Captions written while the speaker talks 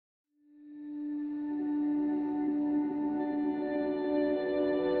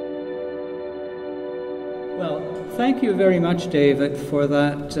Well, thank you very much, David, for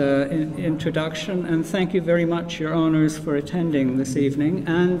that introduction, and thank you very much, Your Honours, for attending this evening,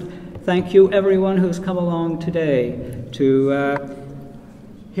 and thank you everyone who's come along today to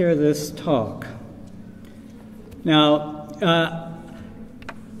hear this talk. Now,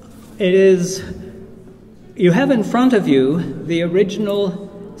 you have in front of you the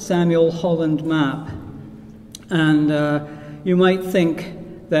original Samuel Holland map, and you might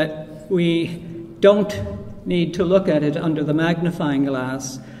think that we don't need to look at it under the magnifying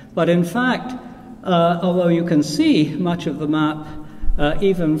glass, but in fact, although you can see much of the map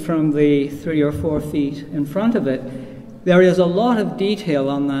even from the 3 or 4 feet in front of it, there is a lot of detail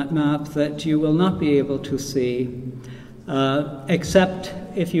on that map that you will not be able to see except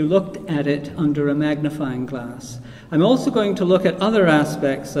if you looked at it under a magnifying glass. I'm also going to look at other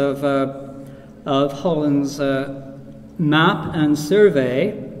aspects of Holland's map and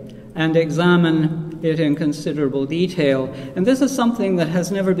survey and examine it in considerable detail. And this is something that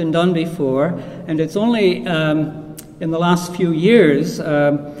has never been done before, and it's only in the last few years.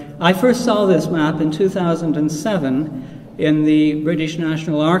 I first saw this map in 2007 in the British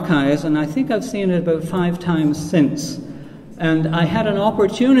National Archives, and I think I've seen it about 5 times since. And I had an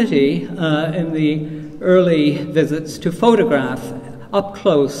opportunity in the early visits to photograph up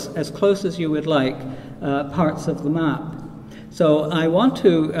close as you would like, parts of the map. So I want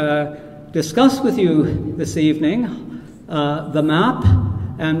to discuss with you this evening the map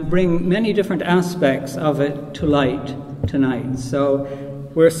and bring many different aspects of it to light tonight. So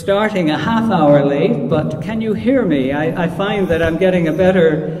we're starting a half hour late, but can you hear me? I find that I'm getting a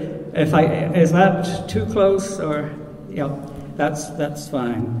better, is that too close or, yeah, that's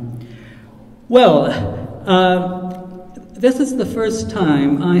fine. Well, this is the first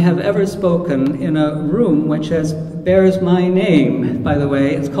time I have ever spoken in a room which bears my name, by the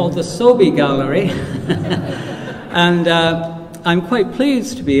way. It's called the Sobey Gallery. And I'm quite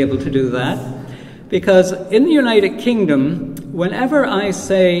pleased to be able to do that, because in the United Kingdom, whenever I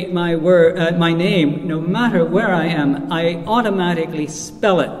say my name, no matter where I am, I automatically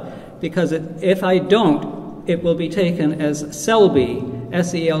spell it, because if I don't, it will be taken as Selby,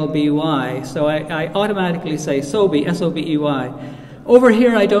 S-E-L-B-Y. So I automatically say Sobey, S-O-B-E-Y. Over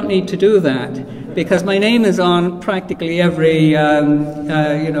here, I don't need to do that, because my name is on practically every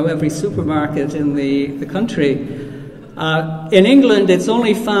supermarket in the country. In England, it's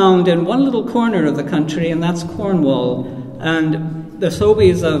only found in one little corner of the country, and that's Cornwall. And the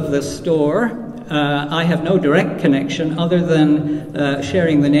Sobeys of the store, I have no direct connection other than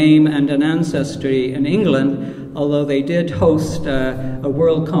sharing the name and an ancestry in England, although they did host a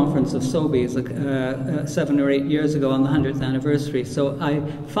World Conference of Sobeys 7 or 8 years ago on the 100th anniversary. So I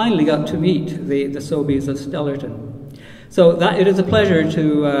finally got to meet the Sobeys of Stellarton. So it is a pleasure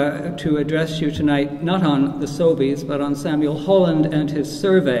to address you tonight, not on the Sobeys, but on Samuel Holland and his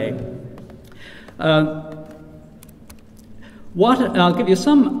survey. I'll give you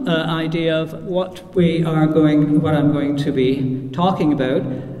some idea of what I'm going to be talking about.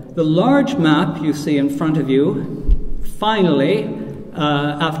 The large map you see in front of you, finally,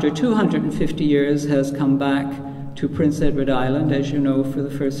 after 250 years, has come back to Prince Edward Island, as you know, for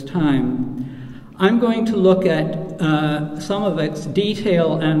the first time. I'm going to look at some of its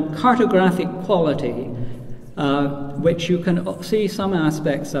detail and cartographic quality, which you can see some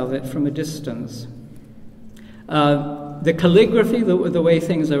aspects of it from a distance. The calligraphy, the way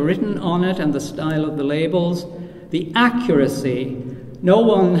things are written on it, and the style of the labels, the accuracy. No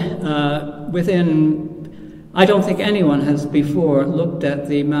one I don't think anyone has before looked at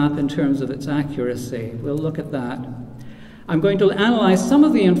the map in terms of its accuracy. We'll look at that. I'm going to analyze some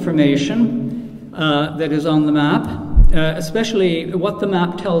of the information that is on the map, especially what the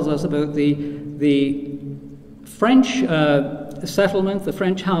map tells us about the French settlement, the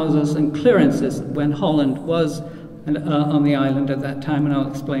French houses and clearances when Holland was on the island at that time, and I'll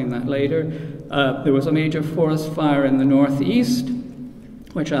explain that later. There was a major forest fire in the northeast,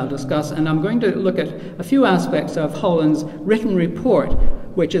 which I'll discuss, and I'm going to look at a few aspects of Holland's written report,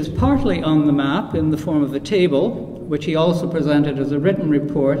 which is partly on the map in the form of a table, which he also presented as a written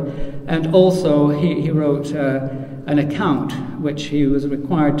report, and also he wrote an account, which he was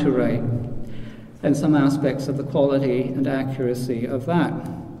required to write, and some aspects of the quality and accuracy of that.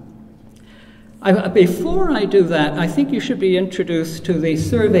 Before I do that, I think you should be introduced to the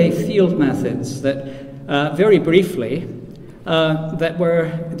survey field methods that, very briefly,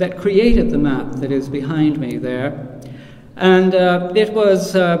 that created the map that is behind me there. And it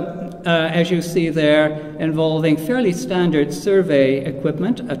was, as you see there, involving fairly standard survey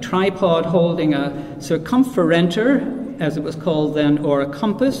equipment, a tripod holding a circumferenter, as it was called then, or a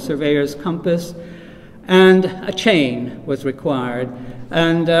compass, surveyor's compass, and a chain was required.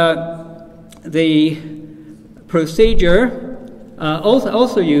 And the procedure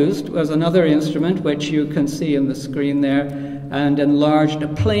also used was another instrument, which you can see in the screen there, and enlarged a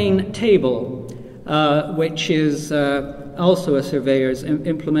plane table, which is also a surveyor's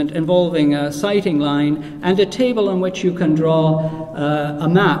implement, involving a sighting line and a table on which you can draw a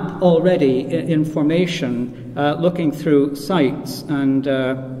map already in formation, looking through sights. And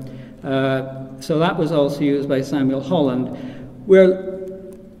so that was also used by Samuel Holland.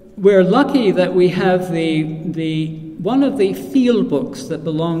 We're lucky that we have one of the field books that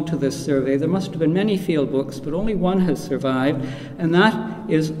belonged to this survey. There must have been many field books, but only one has survived, and that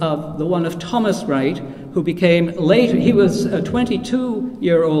is the one of Thomas Wright, who became later, he was a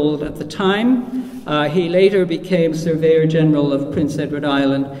 22-year-old at the time. He later became Surveyor General of Prince Edward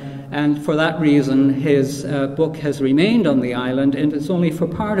Island, and for that reason his book has remained on the island, and it's only for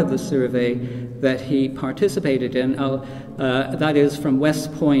part of the survey that he participated in. That is from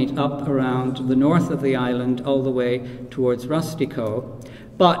West Point up around the north of the island all the way towards Rustico.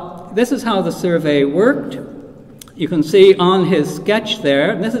 But this is how the survey worked. You can see on his sketch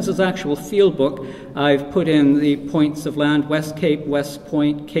there, and this is his actual field book, I've put in the points of land: West Cape, West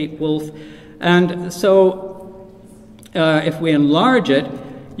Point, Cape Wolf. And so if we enlarge it,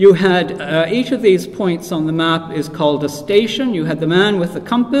 you had each of these points on the map is called a station. You had the man with the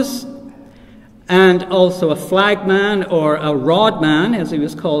compass, and also a flagman, or a rodman, as he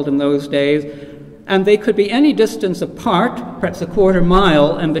was called in those days. And they could be any distance apart, perhaps a quarter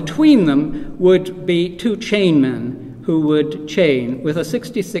mile, and between them would be two chainmen who would chain with a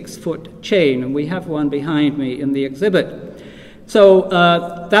 66-foot chain, and we have one behind me in the exhibit. So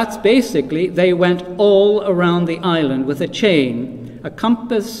that's basically, they went all around the island with a chain, a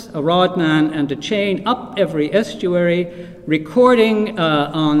compass, a rodman, and a chain up every estuary, recording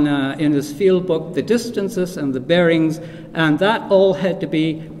in his field book the distances and the bearings, and that all had to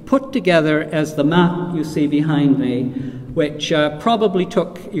be put together as the map you see behind me, which probably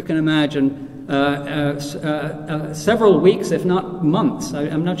took, you can imagine, several weeks, if not months.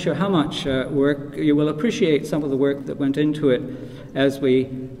 I'm not sure how much work. You will appreciate some of the work that went into it as we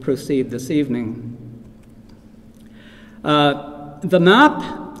proceed this evening. The map,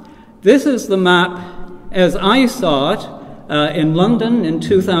 this is the map as I saw it in London in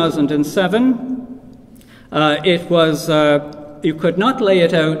 2007. It was, you could not lay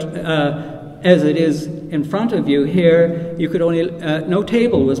it out as it is in front of you here. You could only, no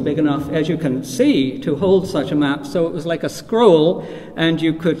table was big enough, as you can see, to hold such a map. So it was like a scroll, and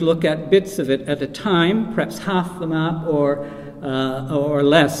you could look at bits of it at a time, perhaps half the map or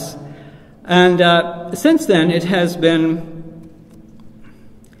less. And since then, it has been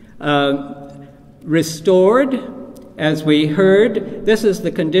restored, as we heard. This is the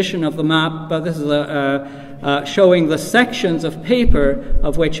condition of the map, but this is showing the sections of paper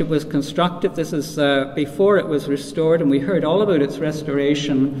of which it was constructed. This is before it was restored, and we heard all about its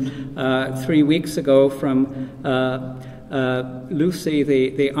restoration 3 weeks ago from Lucy,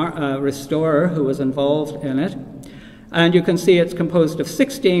 the restorer who was involved in it. And you can see it's composed of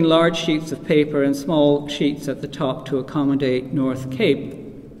 16 large sheets of paper and small sheets at the top to accommodate North Cape.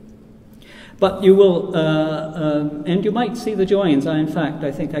 But you will, and you might see the joins. In fact,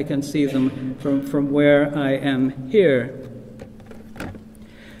 I think I can see them from where I am here.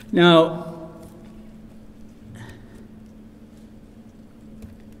 Now,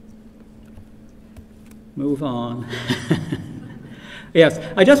 move on. Yes,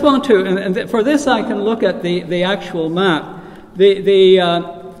 I just want to, and for this I can look at the actual map.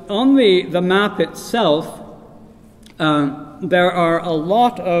 On the map itself, there are a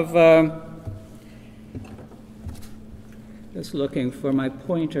lot of, just looking for my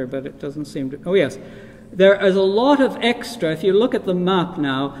pointer, but it doesn't seem to, oh yes. There is a lot of extra, if you look at the map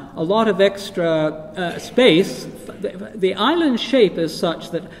now, a lot of extra space. The island shape is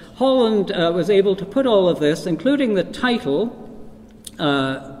such that Holland was able to put all of this, including the title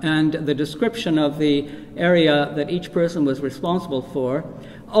and the description of the area that each person was responsible for,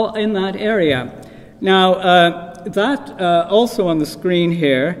 all in that area. Now, that also on the screen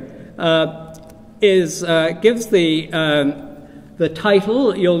here gives the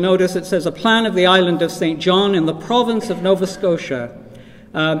title. You'll notice it says, "A Plan of the Island of St. John in the Province of Nova Scotia."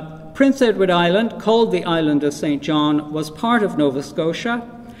 Prince Edward Island, called the Island of St. John, was part of Nova Scotia.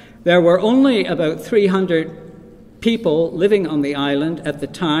 There were only about 300 people living on the island at the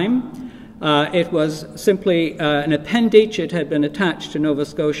time. It was simply an appendage. It had been attached to Nova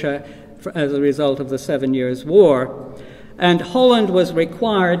Scotia as a result of the 7 Years' War. And Holland was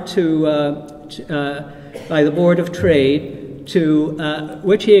required to by the Board of Trade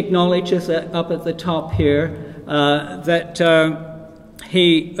which he acknowledges up at the top here, that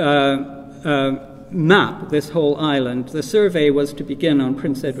he mapped this whole island. The survey was to begin on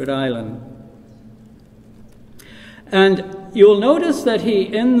Prince Edward Island. And you'll notice that he,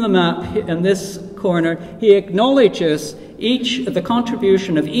 in the map, in this corner, he acknowledges the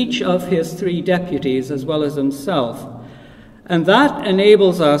contribution of each of his 3 deputies as well as himself. And that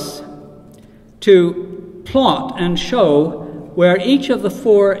enables us to plot and show where each of the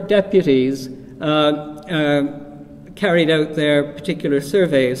 4 deputies carried out their particular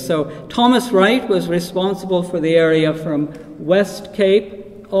surveys. So Thomas Wright was responsible for the area from West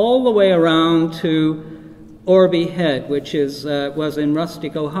Cape all the way around to Orby Head, which was in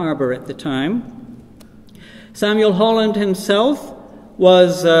Rustico Harbour at the time. Samuel Holland himself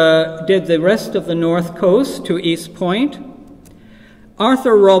did the rest of the north coast to East Point.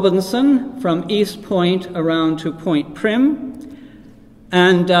 Arthur Robinson from East Point around to Point Prim,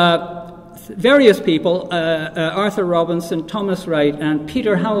 and various people, Arthur Robinson, Thomas Wright, and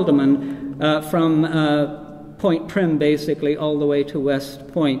Peter Haldeman from Point Prim, basically, all the way to West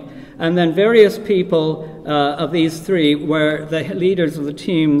Point. And then various people of these 3 were the leaders of the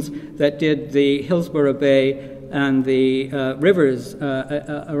teams that did the Hillsborough Bay and the rivers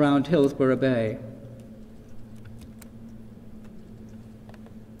around Hillsborough Bay.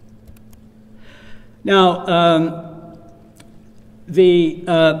 Now, the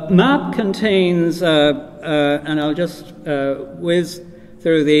map contains, and I'll just whiz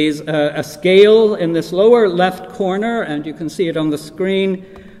through these, a scale in this lower left corner, and you can see it on the screen.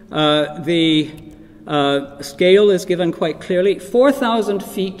 The scale is given quite clearly, 4,000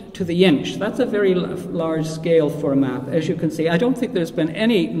 feet to the inch. That's a very large scale for a map, as you can see. I don't think there's been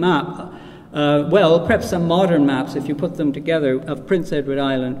any map, well, perhaps some modern maps, if you put them together, of Prince Edward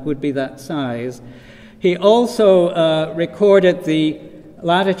Island would be that size. He also recorded the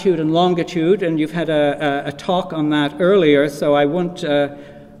latitude and longitude, and you've had a talk on that earlier, so I won't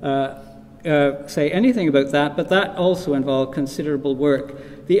say anything about that, but that also involved considerable work.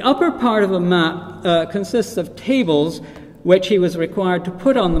 The upper part of a map consists of tables which he was required to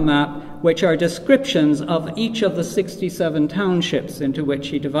put on the map, which are descriptions of each of the 67 townships into which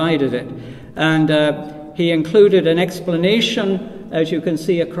he divided it. And he included an explanation, as you can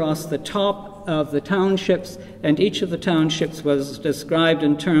see across the top, of the townships, and each of the townships was described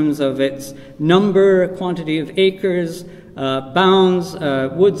in terms of its number, quantity of acres, bounds,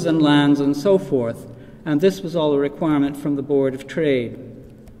 woods and lands, and so forth. And this was all a requirement from the Board of Trade.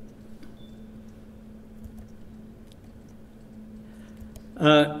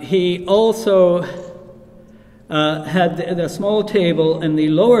 He also had the small table in the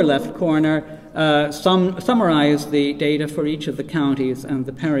lower left corner summarized the data for each of the counties and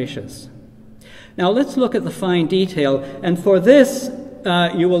the parishes. Now let's look at the fine detail, and for this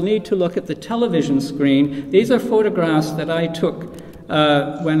you will need to look at the television screen. These are photographs that I took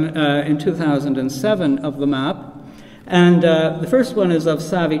in 2007 of the map, and the first one is of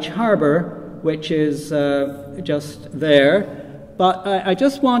Savage Harbour, which is just there. But I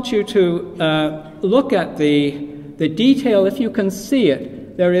just want you to look at the detail, if you can see it.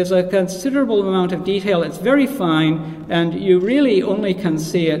 There is a considerable amount of detail. It's very fine, and you really only can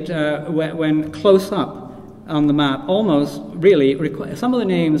see it when close up on the map. Almost really, some of the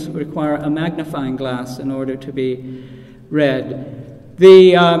names require a magnifying glass in order to be read.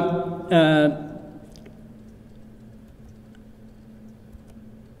 These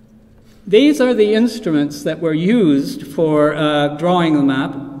are the instruments that were used for drawing the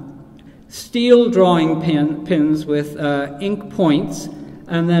map. Steel drawing pins with ink points,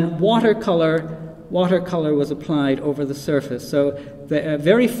 and then watercolor was applied over the surface. So the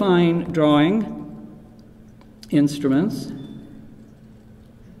very fine drawing instruments.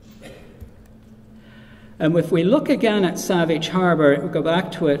 And if we look again at Savage Harbour, go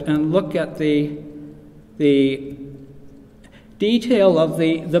back to it and look at the detail of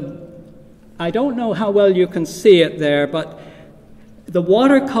the I don't know how well you can see it there, but the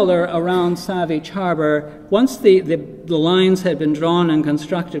watercolor around Savage Harbour, once the lines had been drawn and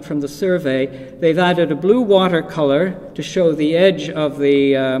constructed from the survey, they've added a blue watercolor to show the edge of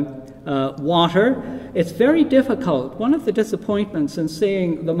the water. It's very difficult. One of the disappointments in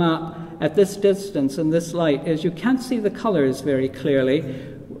seeing the map at this distance and this light is you can't see the colors very clearly,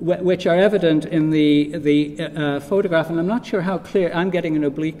 which are evident in the photograph, and I'm not sure how clear. I'm getting an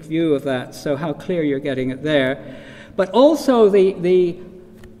oblique view of that, so how clear you're getting it there. But also the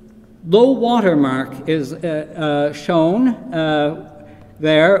low water mark is shown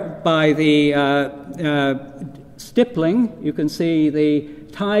there by the stippling. You can see the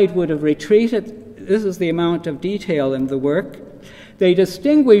tide would have retreated this is the amount of detail in the work. They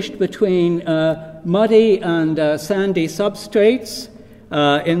distinguished between muddy and sandy substrates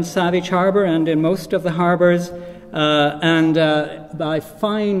in Savage Harbor and in most of the harbors, and by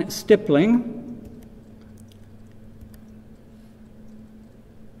fine stippling.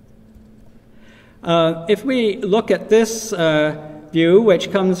 If we look at this view,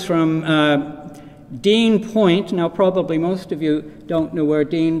 which comes from Dean Point, now probably most of you don't know where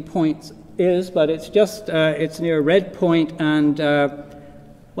Dean Point is, but it's just, it's near Red Point and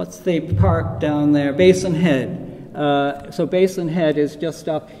what's the park down there? Basin Head. So Basin Head is just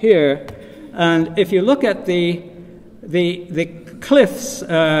up here. And if you look at the cliffs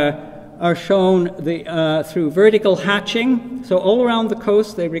are shown through vertical hatching. So all around the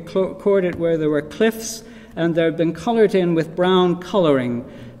coast they recorded where there were cliffs, and they've been colored in with brown coloring.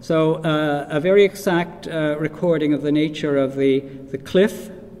 So a very exact recording of the nature of the cliff.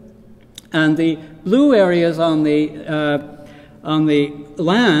 And the blue areas on the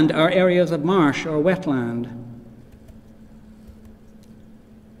land are areas of marsh or wetland.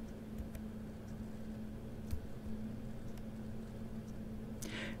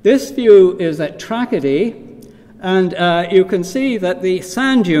 This view is at Tracadie, and you can see that the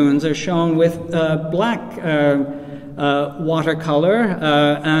sand dunes are shown with black watercolor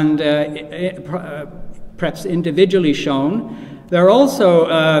and perhaps individually shown. There are also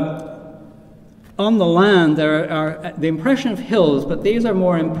on the land there are the impression of hills, but these are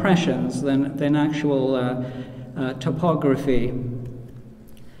more impressions than actual topography.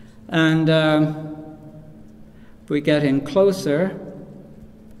 And if we get in closer,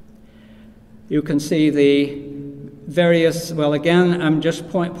 you can see the various, well, again, I'm just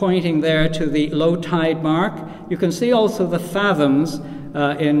pointing there to the low tide mark. You can see also the fathoms.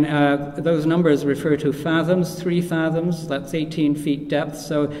 Those numbers refer to fathoms, 3 fathoms, that's 18 feet depth.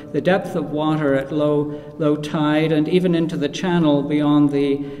 So the depth of water at low tide and even into the channel beyond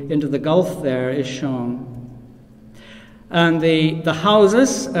into the Gulf there is shown. And the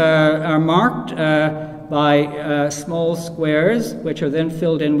houses are marked by small squares, which are then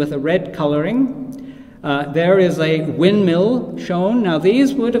filled in with a red coloring. There is a windmill shown. Now,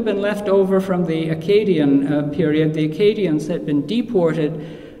 these would have been left over from the Acadian period. The Acadians had been deported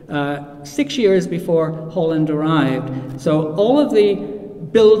 6 years before Holland arrived. So all of the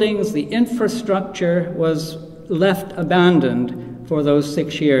buildings, the infrastructure was left abandoned for those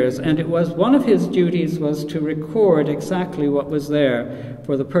 6 years, and it was one of his duties was to record exactly what was there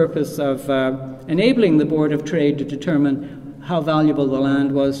for the purpose of enabling the Board of Trade to determine how valuable the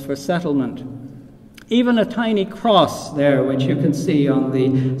land was for settlement. Even a tiny cross there, which you can see on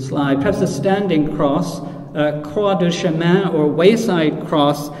the slide, perhaps a standing cross, a croix de chemin or wayside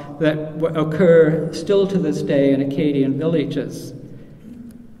cross that occur still to this day in Acadian villages.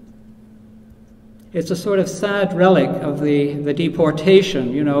 It's a sort of sad relic of the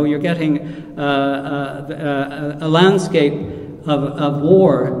deportation. You know, you're getting a landscape of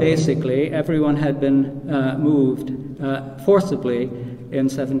war, basically. Everyone had been moved forcibly in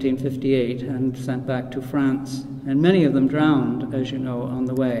 1758 and sent back to France. And many of them drowned, as you know, on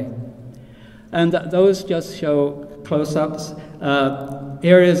the way. And those just show close-ups.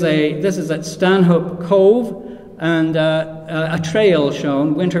 This is at Stanhope Cove, and a trail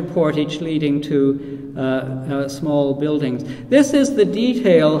shown, winter portage leading to small buildings. This is the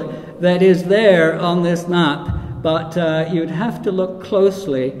detail that is there on this map, but you'd have to look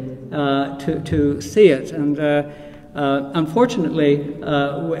closely to see it. And unfortunately,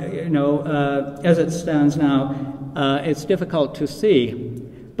 as it stands now, it's difficult to see.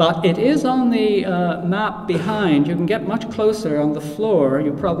 But it is on the map behind. You can get much closer on the floor.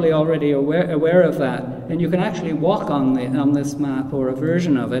 You're probably already aware of that. And you can actually walk on this map or a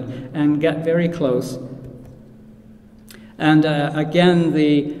version of it and get very close. And again,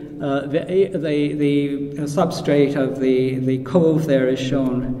 the substrate of the cove there is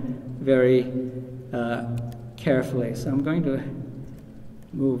shown very carefully. So I'm going to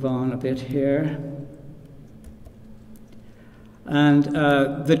move on a bit here. And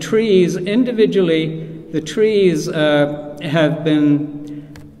the trees, individually, the trees have been,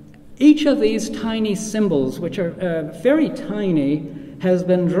 each of these tiny symbols, which are very tiny, has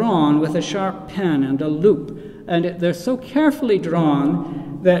been drawn with a sharp pen and a loop. And they're so carefully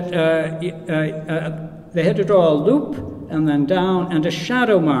drawn that they had to draw a loop and then down, and a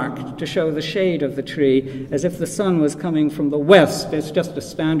shadow mark to show the shade of the tree, as if the sun was coming from the west. It's just a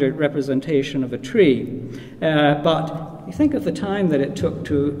standard representation of a tree. But you think of the time that it took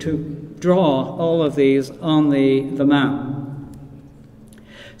to draw all of these on the map.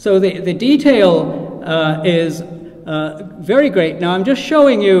 So the detail is very great. Now I'm just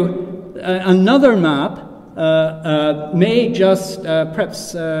showing you another map, made just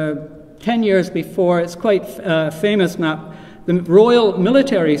perhaps 10 years before. It's quite a famous map, the Royal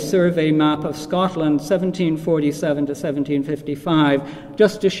Military Survey map of Scotland, 1747 to 1755,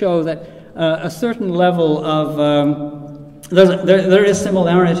 just to show that a certain level of there is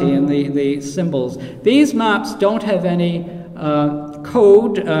similarity in the symbols. These maps don't have any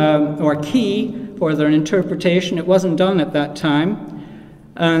code or key for their interpretation. It wasn't done at that time,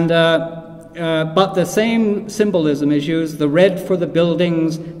 and but the same symbolism is used. The red for the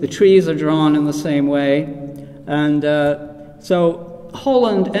buildings, the trees are drawn in the same way, and so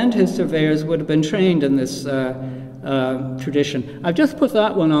Holland and his surveyors would have been trained in this tradition. I've just put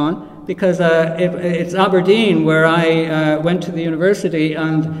that one on because it's Aberdeen, where I went to the university,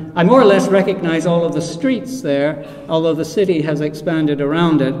 and I more or less recognize all of the streets there, although the city has expanded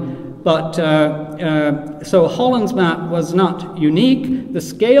around it. But so Holland's map was not unique. The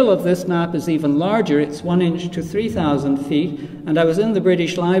scale of this map is even larger. It's 1 inch to 3,000 feet. And I was in the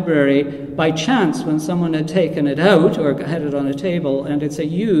British Library by chance when someone had taken it out or had it on a table, and it's a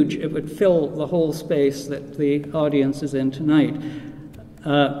huge, it would fill the whole space that the audience is in tonight.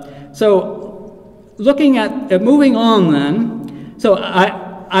 So looking at, moving on then, so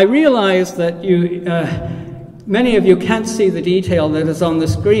I realize that many of you can't see the detail that is on the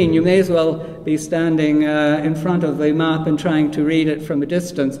screen. You may as well be standing in front of the map and trying to read it from a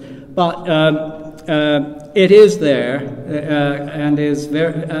distance. But it is there and is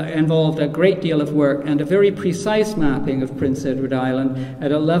involved a great deal of work and a very precise mapping of Prince Edward Island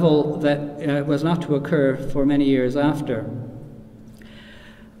at a level that was not to occur for many years after.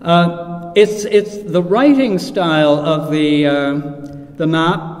 It's the writing style of the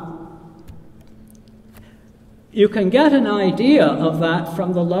map. You can get an idea of that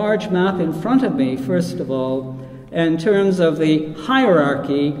from the large map in front of me, first of all, in terms of the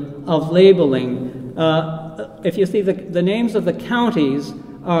hierarchy of labeling. If you see the names of the counties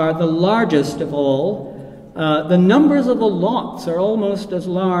are the largest of all. The numbers of the lots are almost as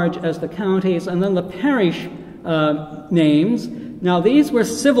large as the counties, and then the parish names. Now, these were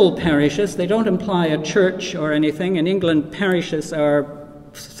civil parishes. They don't imply a church or anything. In England, parishes are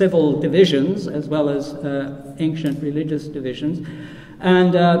civil divisions as well as ancient religious divisions.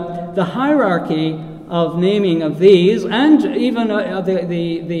 And the hierarchy of naming of these, and even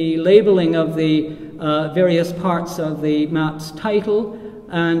the labeling of the various parts of the map's title,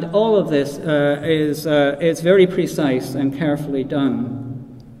 and all of this is very precise and carefully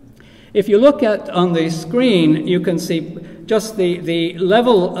done. If you look at on the screen, you can see just the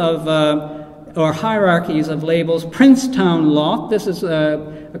level of or hierarchies of labels. Princetown lot. This is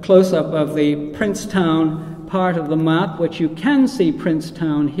a close-up of the Princetown part of the map, which you can see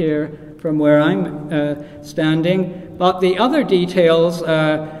Princetown here from where I'm standing. But the other details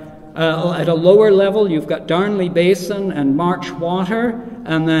at a lower level, you've got Darnley Basin and March Water,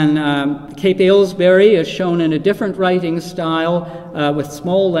 and then Cape Aylesbury is shown in a different writing style with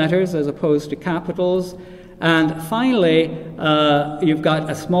small letters as opposed to capitals. And finally, you've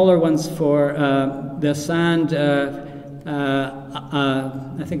got smaller ones for the sand,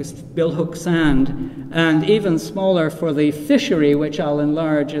 I think it's billhook sand, and even smaller for the fishery, which I'll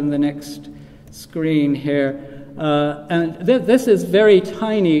enlarge in the next screen here. And this is very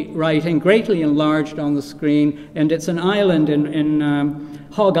tiny writing, greatly enlarged on the screen, and it's an island in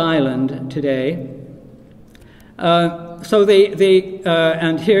Hog Island today.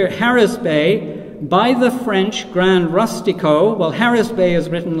 And here, Harris Bay, by the French, Grand Rustico. Well, Harris Bay is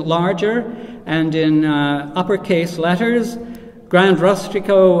written larger and in uppercase letters. Grand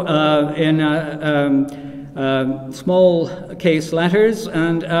Rustico in small case letters.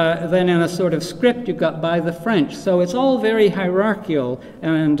 And then in a sort of script, you've got by the French. So it's all very hierarchical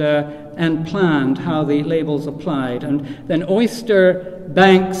and planned how the label's applied. And then Oyster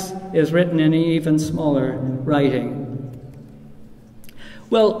Banks is written in even smaller writing.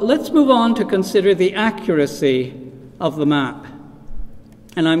 Well, let's move on to consider the accuracy of the map.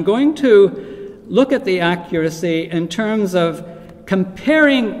 And I'm going to look at the accuracy in terms of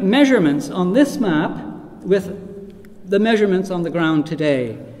comparing measurements on this map with the measurements on the ground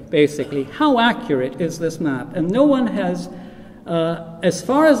today, basically. How accurate is this map? And no one has, as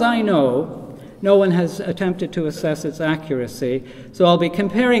far as I know, no one has attempted to assess its accuracy. So I'll be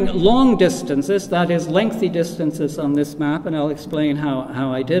comparing long distances, that is, lengthy distances on this map, and I'll explain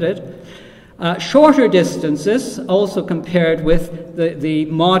how I did it. Shorter distances, also compared with the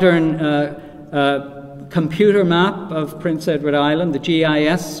modern computer map of Prince Edward Island, the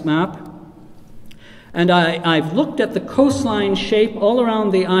GIS map. And I've looked at the coastline shape all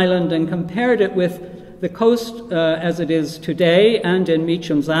around the island and compared it with the coast as it is today and in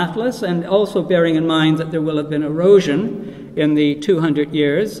Meacham's atlas, and also bearing in mind that there will have been erosion in the 200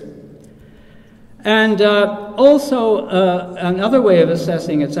 years. And also another way of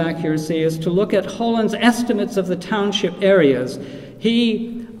assessing its accuracy is to look at Holland's estimates of the township areas.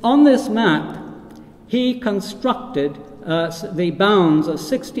 On this map, he constructed the bounds of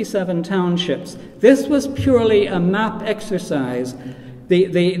 67 townships. This was purely a map exercise.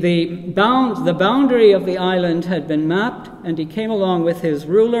 The boundary of the island had been mapped, and he came along with his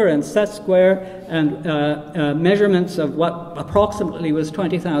ruler and set square and measurements of what approximately was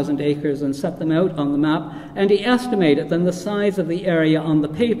 20,000 acres and set them out on the map, and he estimated then the size of the area on the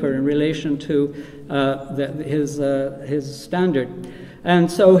paper in relation to his standard.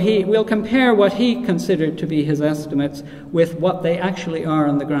 And so we'll compare what he considered to be his estimates with what they actually are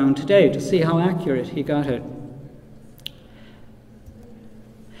on the ground today to see how accurate he got it.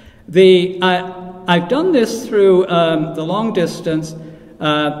 I've done this through the long distance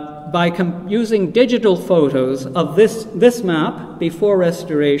by using digital photos of this map before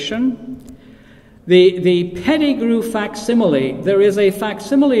restoration. The Pettigrew facsimile, there is a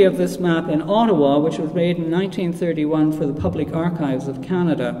facsimile of this map in Ottawa, which was made in 1931 for the Public Archives of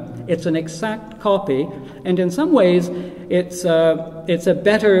Canada. It's an exact copy, and in some ways it's a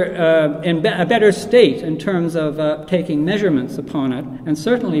better state in terms of taking measurements upon it, and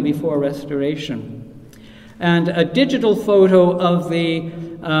certainly before restoration. And a digital photo of the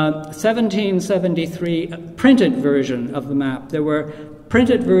 1773 printed version of the map. There were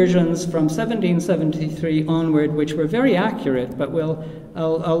printed versions from 1773 onward, which were very accurate, but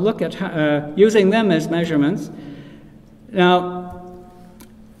I'll look at using them as measurements. Now,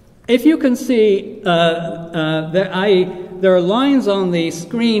 if you can see, there are lines on the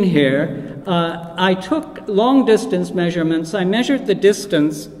screen here. I took long distance measurements. I measured the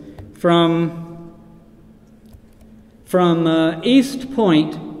distance from East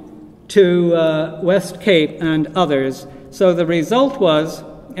Point to West Cape and others. So the result was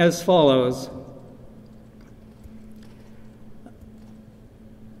as follows.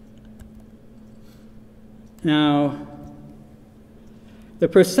 Now, the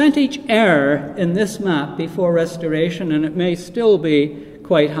percentage error in this map before restoration, and it may still be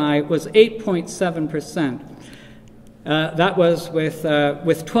quite high, was 8.7%. That was with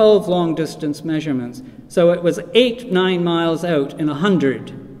 12 long-distance measurements. So it was 9 miles out in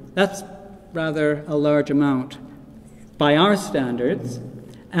 100. That's rather a large amount by our standards.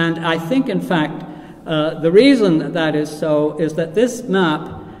 And I think, in fact, the reason that is so is that this map,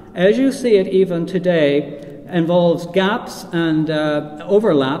 as you see it even today, involves gaps and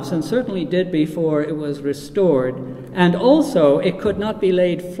overlaps, and certainly did before it was restored. And also, it could not be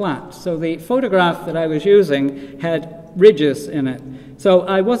laid flat. So the photograph that I was using had ridges in it. So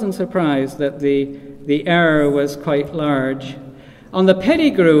I wasn't surprised that the error was quite large. On the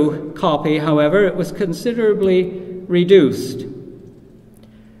Pettigrew copy, however, it was considerably reduced.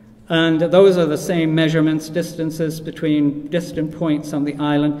 And those are the same measurements, distances between distant points on the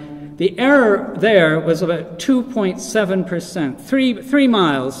island. The error there was about 2.7%, 3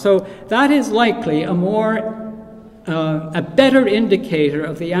 miles. So that is likely a better indicator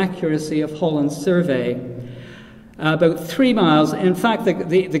of the accuracy of Holland's survey. About 3 miles. In fact,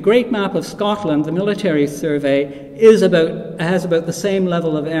 the Great Map of Scotland, the military survey, has about the same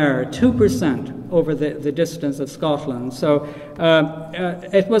level of error, 2% over the distance of Scotland. So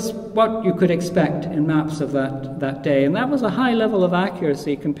it was what you could expect in maps of that day, and that was a high level of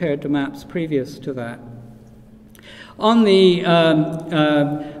accuracy compared to maps previous to that. On the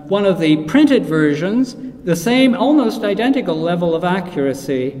one of the printed versions, the same, almost identical level of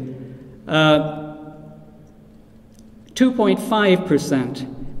accuracy. 2.5%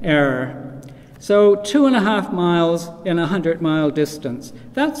 error. So 2.5 miles in a 100-mile distance.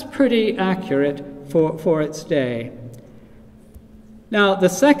 That's pretty accurate for its day. Now, the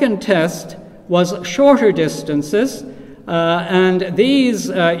second test was shorter distances, and these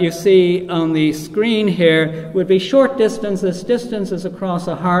you see on the screen here would be short distances across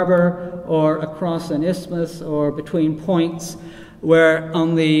a harbor or across an isthmus or between points, where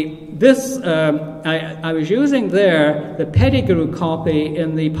on I was using there the Pettigrew copy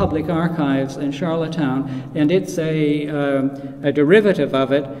in the Public Archives in Charlottetown, and it's a derivative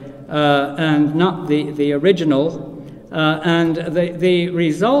of it and not the original. And the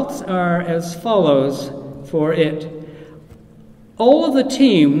results are as follows for it. All of the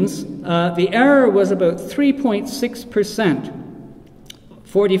teams, the error was about 3.6%.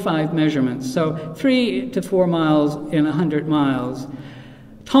 45 measurements, so 3 to 4 miles in 100 miles.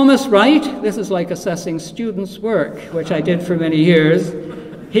 Thomas Wright, this is like assessing students' work, which I did for many years.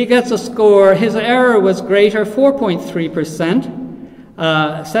 he gets a score. His error was greater,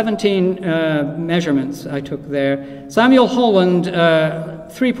 4.3%. 17 measurements I took there. Samuel Holland,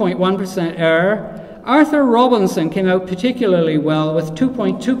 3.1% error. Arthur Robinson came out particularly well with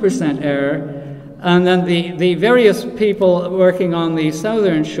 2.2% error. And then the various people working on the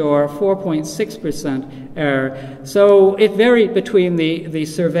southern shore, 4.6% error. So it varied between the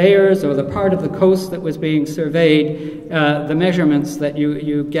surveyors, or the part of the coast that was being surveyed. The measurements that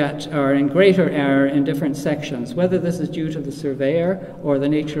you get are in greater error in different sections, whether this is due to the surveyor or the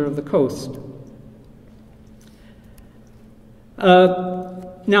nature of the coast.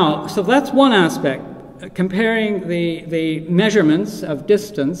 Now, so that's one aspect, comparing the measurements of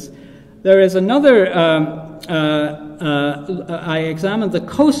distance. There is another, I examined the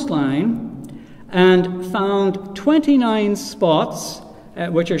coastline and found 29 spots,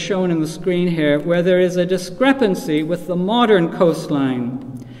 which are shown in the screen here, where there is a discrepancy with the modern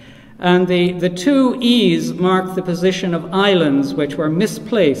coastline. And the two E's mark the position of islands which were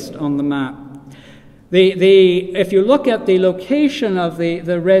misplaced on the map. If you look at the location of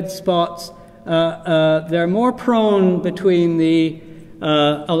the red spots, they're more prone between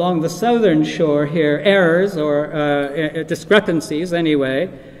along the southern shore here, errors or discrepancies anyway,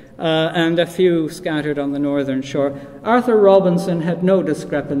 and a few scattered on the northern shore. Arthur Robinson had no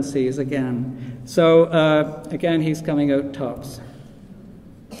discrepancies again. So again, he's coming out tops.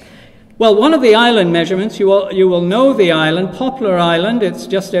 Well, one of the island measurements, you will know the island, Poplar Island. It's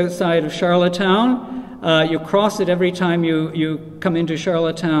just outside of Charlottetown. You cross it every time you come into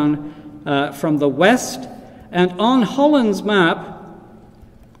Charlottetown from the west. And on Holland's map,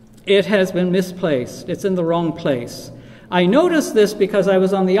 it has been misplaced. It's in the wrong place. I noticed this because I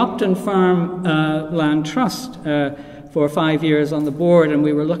was on the Upton Farm Land Trust for 5 years on the board, and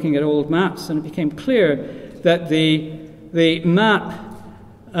we were looking at old maps, and it became clear that the map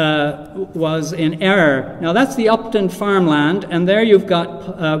was in error. Now that's the Upton farmland, and there you've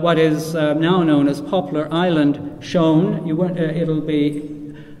got what is now known as Poplar Island shown. It'll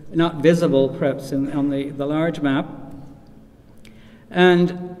be not visible perhaps on the large map.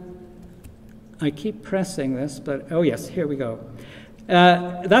 And I keep pressing this, but oh yes, here we go.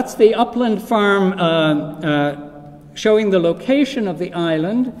 That's the upland farm showing the location of the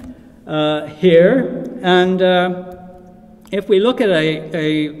island here. And if we look at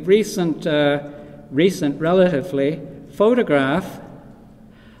a recent relatively photograph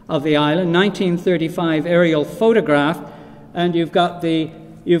of the island, 1935 aerial photograph, and you've got the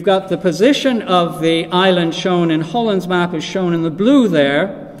position of the island shown in Holland's map is shown in the blue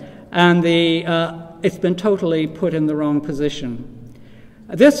there, and it's been totally put in the wrong position.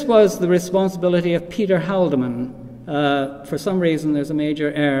 This was the responsibility of Peter Haldeman. For some reason, there's a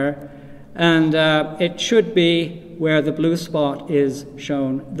major error, and it should be where the blue spot is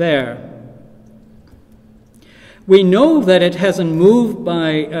shown there. We know that it hasn't moved by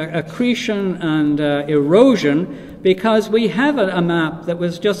accretion and erosion because we have a map that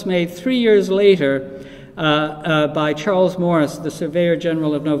was just made 3 years later by Charles Morris, the Surveyor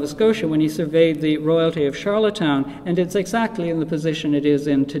General of Nova Scotia, when he surveyed the royalty of Charlottetown, and it's exactly in the position it is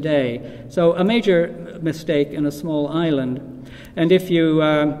in today. So a major mistake in a small island. And if you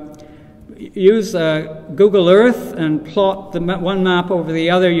use Google Earth and plot one map over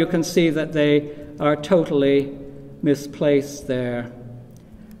the other, you can see that they are totally misplaced there.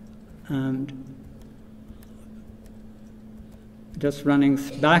 And just running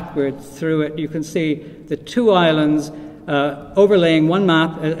backwards through it, you can see the two islands overlaying one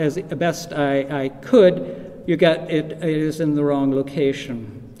map as best I could. You get it is in the wrong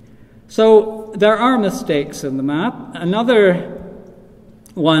location. So there are mistakes in the map. Another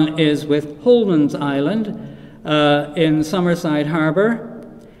one is with Holman's Island in Summerside Harbour.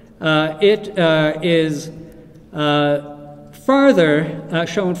 It is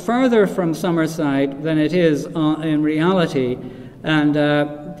shown farther from Summerside than it is in reality. And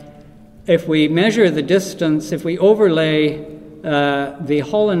if we measure the distance, if we overlay the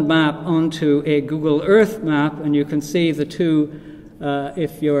Holland map onto a Google Earth map, and you can see the two,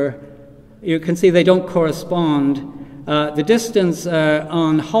 you can see they don't correspond. The distance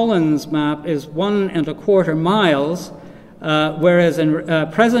on Holland's map is 1¼ miles, whereas in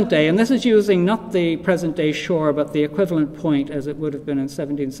present day, and this is using not the present day shore, but the equivalent point as it would have been in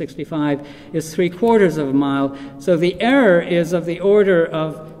 1765, is 3/4 mile. So the error is of the order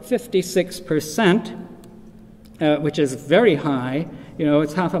of 56%, which is very high. You know,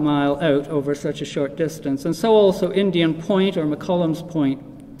 it's half a mile out over such a short distance. And so also Indian Point or McCollum's Point.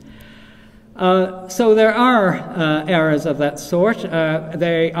 So there are errors of that sort.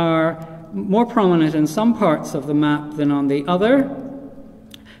 They are more prominent in some parts of the map than on the other.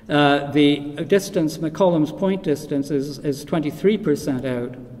 The distance, McCollum's Point distance, is 23%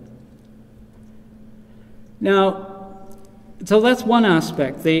 out. Now, so that's one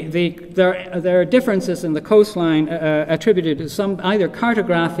aspect. There are differences in the coastline attributed to some either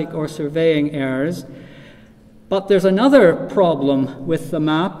cartographic or surveying errors. But there's another problem with the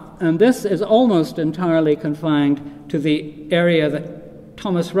map, and this is almost entirely confined to the area that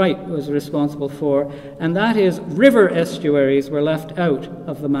Thomas Wright was responsible for, and that is river estuaries were left out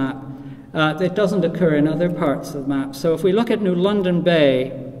of the map. It doesn't occur in other parts of the map. So if we look at New London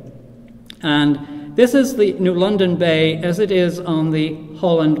Bay, and this is the New London Bay as it is on the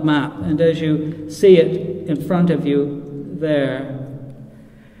Holland map, and as you see it in front of you there.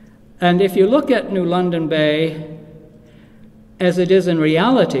 And if you look at New London Bay as it is in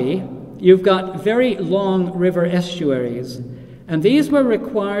reality, you've got very long river estuaries, and these were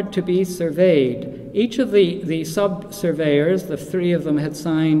required to be surveyed. Each of the sub-surveyors, the three of them, had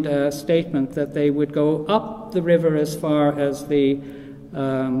signed a statement that they would go up the river as far as the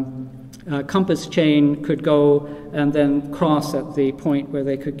compass chain could go, and then cross at the point where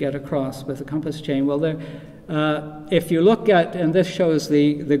they could get across with the compass chain. Well, if you look at, and this shows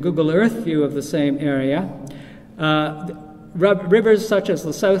the Google Earth view of the same area, rivers such as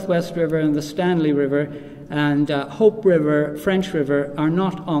the Southwest River and the Stanley River and Hope River, French River, are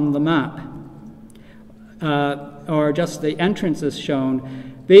not on the map, or just the entrances shown.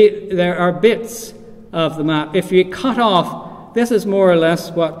 There are bits of the map. If you cut off, this is more or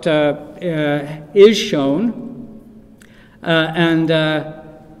less what is shown, and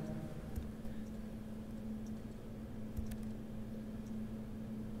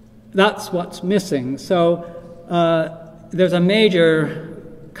that's what's missing. So there's a major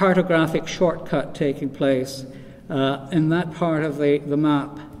cartographic shortcut taking place in that part of the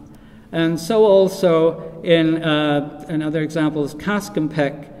map. And so also in other examples,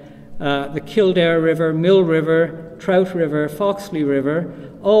 Cascampec, the Kildare River, Mill River, Trout River, Foxley River,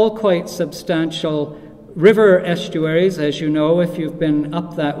 all quite substantial river estuaries, as you know if you've been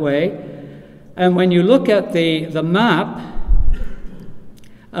up that way. And when you look at the map,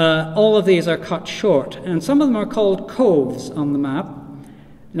 all of these are cut short, and some of them are called coves on the map.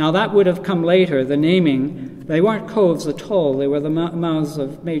 Now that would have come later, the naming. They weren't coves at all, they were the mouths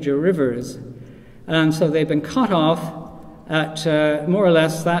of major rivers. And so they've been cut off at more or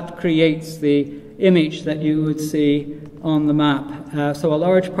less, that creates the image that you would see on the map. So a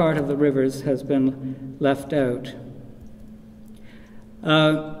large part of the rivers has been left out.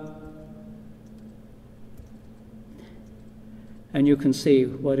 And you can see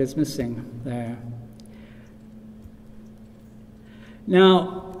what is missing there.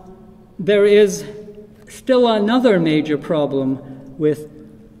 Now, there is still another major problem with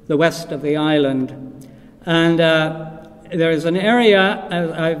the west of the island, and there is an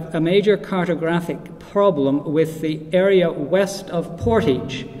area, a major cartographic problem with the area west of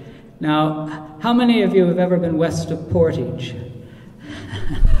Portage. Now, how many of you have ever been west of Portage?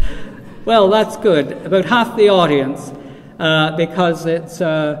 Well, that's good. About half the audience, because it's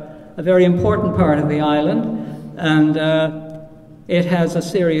a very important part of the island, and it has a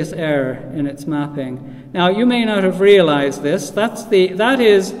serious error in its mapping. Now, you may not have realized this. That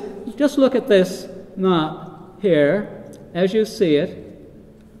is, just look at this map here, as you see it,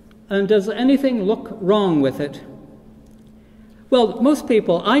 and does anything look wrong with it? Well, most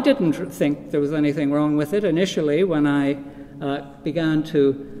people, I didn't think there was anything wrong with it initially when I began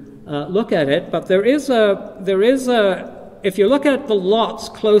to look at it, but there is a, if you look at the lots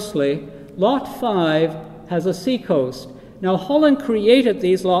closely, Lot 5 has a seacoast. Now, Holland created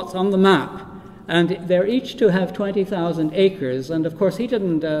these lots on the map, and they're each to have 20,000 acres, and of course he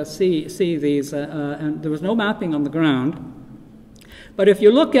didn't see these, and there was no mapping on the ground. But if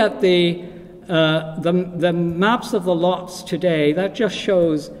you look at the maps of the lots today, that just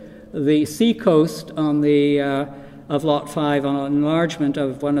shows the seacoast on the of Lot 5 on an enlargement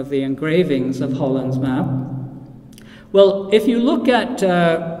of one of the engravings of Holland's map. Well, if you look at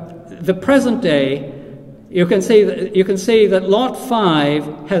the present day, you can see that Lot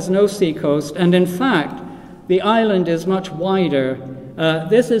 5 has no seacoast, and in fact, the island is much wider.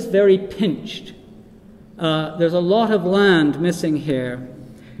 This is very pinched. There's a lot of land missing here.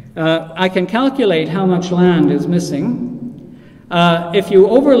 I can calculate how much land is missing. If you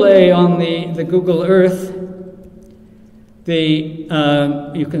overlay on the Google Earth,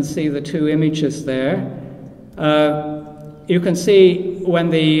 you can see the two images there. You can see when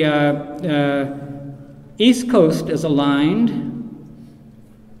the East Coast is aligned,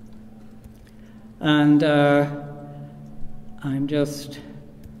 and I'm just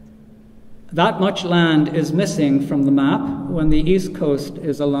that much land is missing from the map when the east coast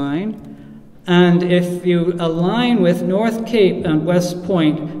is aligned. And if you align with North Cape and West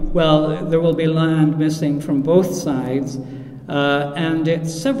Point, well, there will be land missing from both sides. And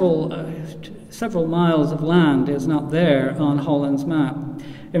it's several miles of land is not there on Holland's map.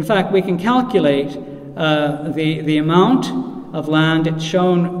 In fact, we can calculate the amount of land. It's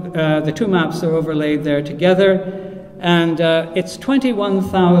shown, the two maps are overlaid there together, and it's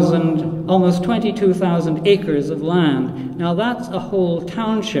 21,000, almost 22,000 acres of land. Now that's a whole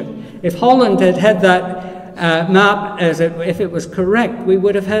township. If Holland had had that map if it was correct, we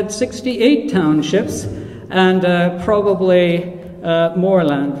would have had 68 townships and probably more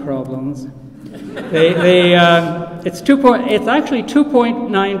land problems. It's actually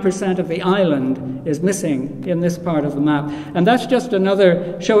 2.9% of the island is missing in this part of the map, and that's just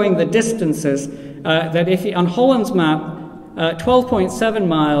another showing the distances. That if you, on Holland's map, 12.7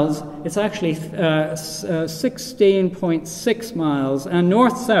 miles, it's actually 16.6 miles, and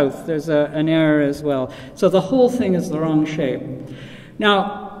north-south there's an error as well. So the whole thing is the wrong shape.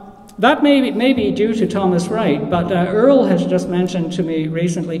 Now, that may be due to Thomas Wright, but Earl has just mentioned to me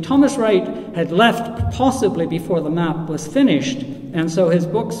recently, Thomas Wright had left possibly before the map was finished, and so his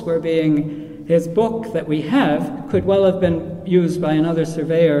book that we have could well have been used by another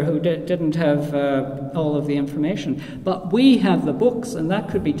surveyor who didn't have all of the information. But we have the books, and that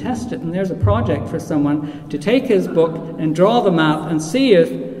could be tested, and there's a project for someone to take his book and draw the map and see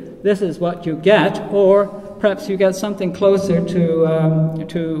if this is what you get, or perhaps you get something closer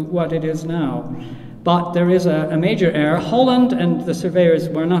to what it is now. But there is a major error. Holland and the surveyors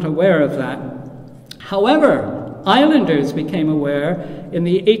were not aware of that. However, islanders became aware in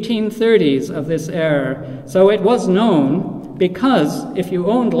the 1830s of this error. So it was known, because if you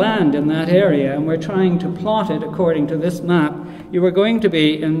owned land in that area and were trying to plot it according to this map, you were going to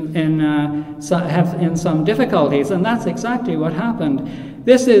be in some difficulties, and that's exactly what happened.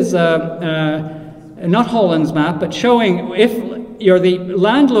 This is not Holland's map, but showing if you're the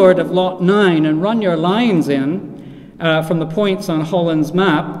landlord of Lot 9 and run your lines in from the points on Holland's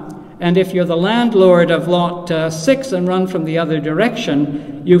map, and if you're the landlord of Lot 6 and run from the other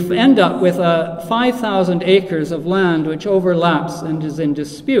direction, you end up with 5,000 acres of land which overlaps and is in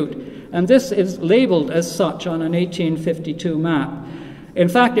dispute. And this is labeled as such on an 1852 map. In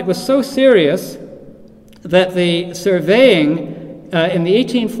fact, it was so serious that the surveying in the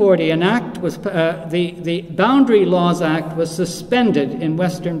 1840 an act was the Boundary Laws Act was suspended in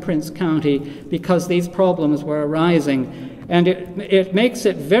Western Prince County because these problems were arising. And it makes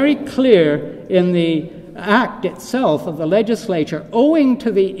it very clear in the act itself of the legislature, owing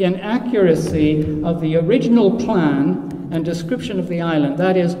to the inaccuracy of the original plan and description of the island,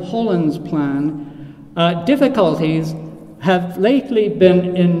 that is Holland's plan, difficulties have lately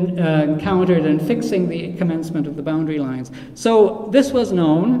been encountered in fixing the commencement of the boundary lines. So this was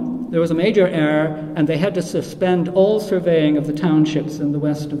known, there was a major error, and they had to suspend all surveying of the townships in the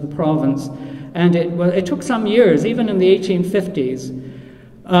west of the province. And it took some years, even in the 1850s.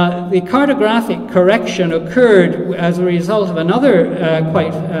 The cartographic correction occurred as a result of another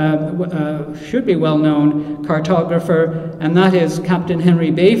should be well-known cartographer, and that is Captain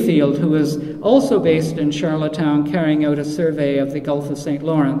Henry Bayfield, who is also based in Charlottetown, carrying out a survey of the Gulf of St.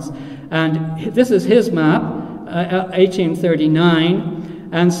 Lawrence. And this is his map, 1839,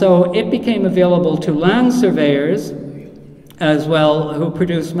 and so it became available to land surveyors as well, who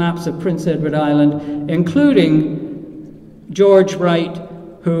produced maps of Prince Edward Island, including George Wright,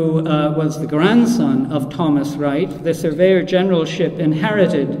 who was the grandson of Thomas Wright. The surveyor generalship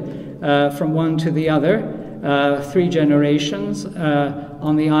inherited from one to the other, 3 generations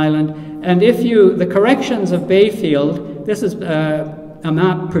on the island. And the corrections of Bayfield, this is a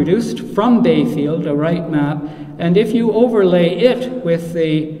map produced from Bayfield, a Wright map, and if you overlay it with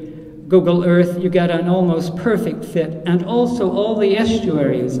the Google Earth, you get an almost perfect fit, and also all the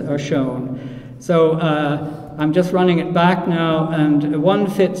estuaries are shown. So I'm just running it back now, and one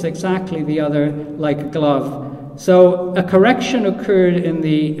fits exactly the other like a glove. So a correction occurred in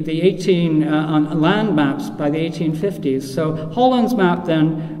on land maps by the 1850s. So Holland's map,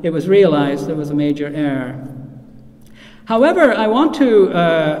 then, it was realized there was a major error. However, I want to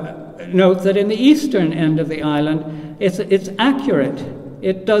note that in the eastern end of the island, it's accurate.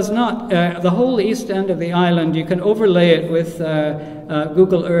 It does not, the whole east end of the island, you can overlay it with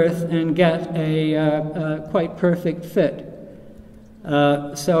Google Earth and get a quite perfect fit.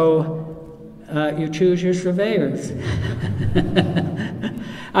 You choose your surveyors.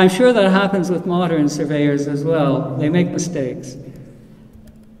 I'm sure that happens with modern surveyors as well. They make mistakes.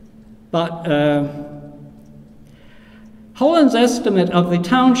 But Holland's estimate of the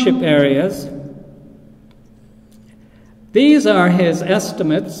township areas, these are his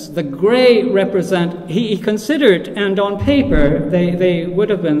estimates. The grey represent, he considered, and on paper they would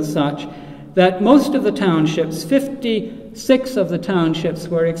have been such, that most of the townships, 56 of the townships,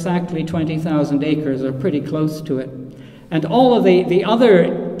 were exactly 20,000 acres, or pretty close to it. And all of the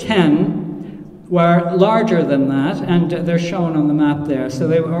other 10 were larger than that, and they're shown on the map there. So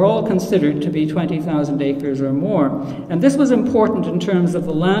they were all considered to be 20,000 acres or more. And this was important in terms of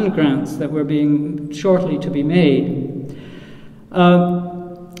the land grants that were being shortly to be made.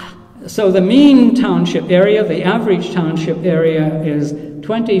 So the mean township area, the average township area, is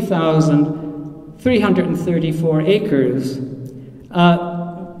 20,334 acres.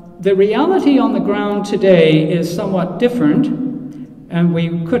 The reality on the ground today is somewhat different, and we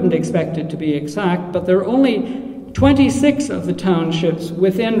couldn't expect it to be exact, but there are only 26 of the townships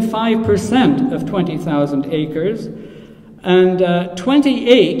within 5% of 20,000 acres, and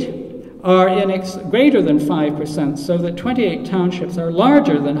 28 are in greater than 5%, so that 28 townships are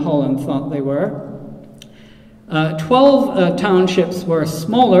larger than Holland thought they were. 12 townships were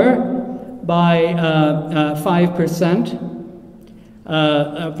smaller by 5%,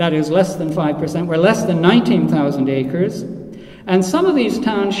 that is less than 5%, were less than 19,000 acres. And some of these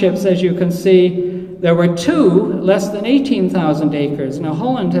townships, as you can see, there were 2 less than 18,000 acres. Now,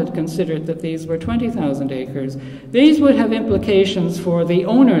 Holland had considered that these were 20,000 acres. These would have implications for the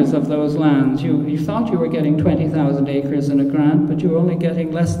owners of those lands. You thought you were getting 20,000 acres in a grant, but you were only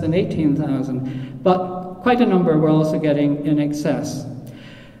getting less than 18,000. But quite a number were also getting in excess.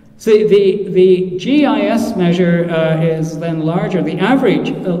 So the GIS measure is then larger. The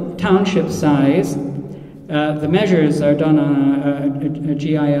average township size, the measures are done on a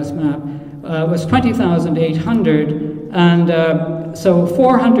GIS map, was 20,800, and so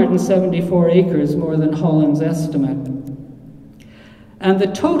 474 acres more than Holland's estimate. And the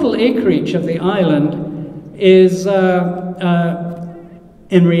total acreage of the island is,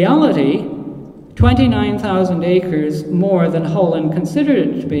 in reality, 29,000 acres more than Holland considered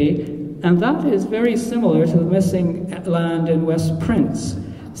it to be, and that is very similar to the missing land in West Prince.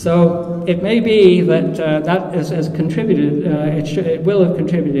 So it may be that that has contributed, it will have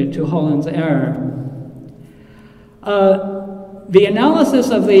contributed to Holland's error. The analysis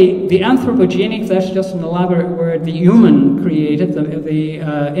of the anthropogenic, that's just an elaborate word, the human created, the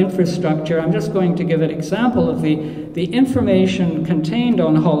infrastructure. I'm just going to give an example of the information contained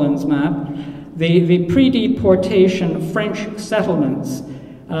on Holland's map. The pre-deportation French settlements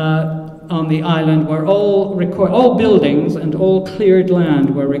on the island were all buildings and all cleared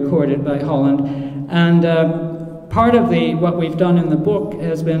land were recorded by Holland. And part of what we've done in the book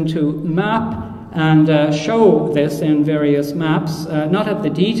has been to map and show this in various maps, not of the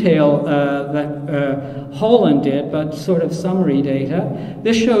detail that Holland did, but sort of summary data.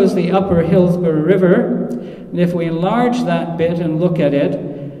 This shows the upper Hillsborough River, and if we enlarge that bit and look at it,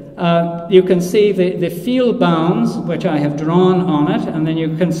 you can see the field bounds, which I have drawn on it, and then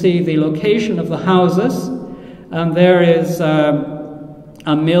you can see the location of the houses. And there is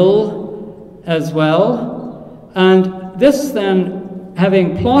a mill as well. And this then,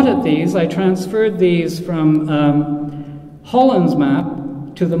 having plotted these, I transferred these from Holland's map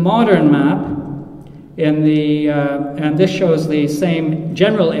to the modern map. And this shows the same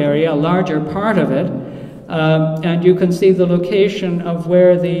general area, a larger part of it. And you can see the location of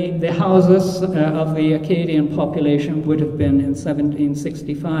where the houses of the Acadian population would have been in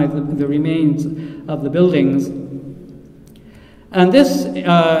 1765, the remains of the buildings. And this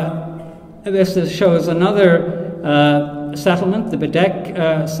shows another settlement, the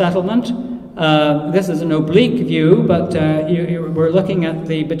Bedeck settlement. This is an oblique view, but we're looking at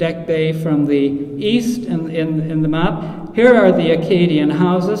the Bedeck Bay from the east in the map. Here are the Acadian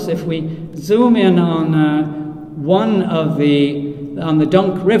houses. If we zoom in on on the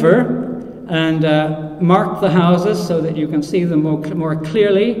Dunk River and mark the houses so that you can see them more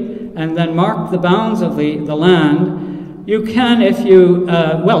clearly, and then mark the bounds of the land, you can, if you,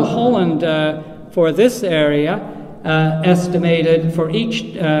 Holland for this area estimated for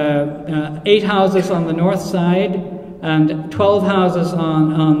each 8 houses on the north side and 12 houses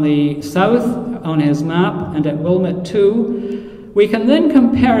on the south on his map, and at Wilmot 2. We can then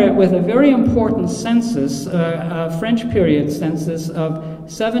compare it with a very important census, a French period census of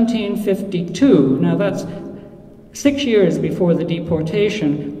 1752. Now that's 6 years before the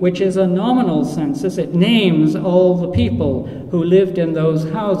deportation, which is a nominal census. It names all the people who lived in those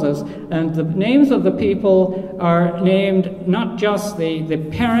houses, and the names of the people are named not just the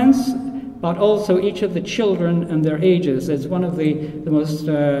parents, but also each of the children and their ages. It's one of the most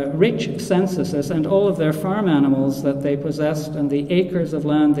rich censuses, and all of their farm animals that they possessed, and the acres of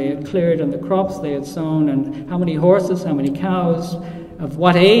land they had cleared, and the crops they had sown, and how many horses, how many cows, of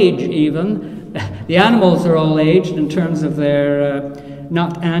what age even. The animals are all aged in terms of their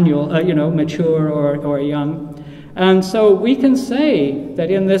not annual, mature or young. And so we can say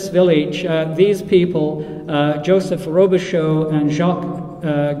that in this village, these people, Joseph Robichaud and Jacques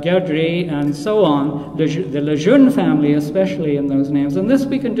Gerdry and so on, the Lejeune family especially in those names. And this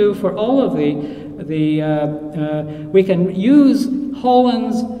we can do for all of we can use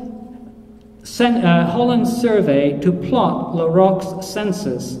Holland's survey to plot Le Roc's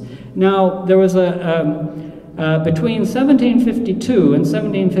census. Now, there was between 1752 and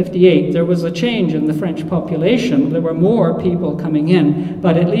 1758, there was a change in the French population. There were more people coming in,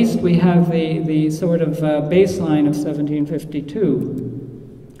 but at least we have the sort of baseline of 1752.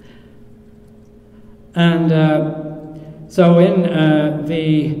 And so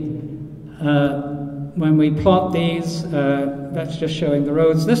when we plot these, that's just showing the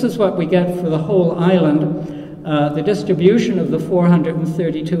roads. This is what we get for the whole island. The distribution of the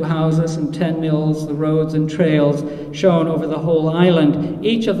 432 houses and 10 mills, the roads and trails shown over the whole island.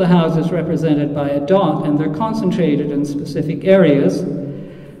 Each of the houses represented by a dot, and they're concentrated in specific areas.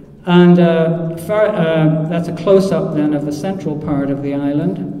 And that's a close-up then of the central part of the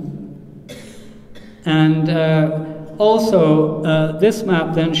island. And also, this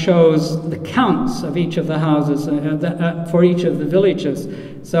map then shows the counts of each of the houses for each of the villages.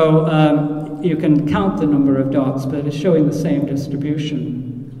 So you can count the number of dots, but it's showing the same distribution.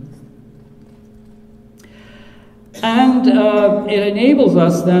 And it enables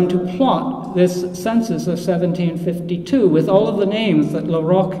us then to plot this census of 1752 with all of the names that Le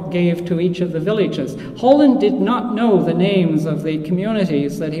Roc gave to each of the villages. Holland did not know the names of the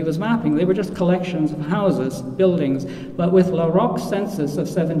communities that he was mapping. They were just collections of houses, buildings. But with Le Roc's census of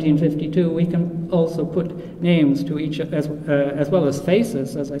 1752, we can also put names to each, as well as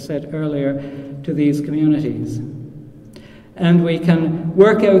faces, as I said earlier, to these communities. And we can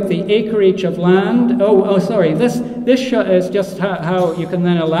work out the acreage of land. This is just how you can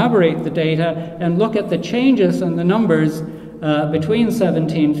then elaborate the data and look at the changes in the numbers between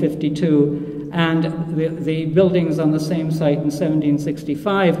 1752 and the buildings on the same site in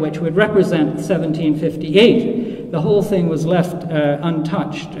 1765, which would represent 1758. The whole thing was left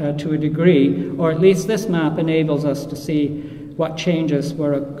untouched to a degree, or at least this map enables us to see what changes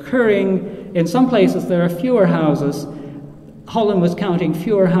were occurring. In some places there are fewer houses. Holland was counting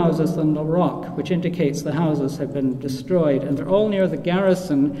fewer houses than Le Roc, which indicates the houses have been destroyed, and they're all near the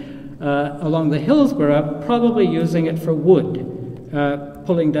garrison along the Hillsborough, probably using it for wood,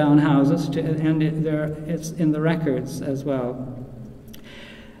 pulling down houses, and it's in the records as well.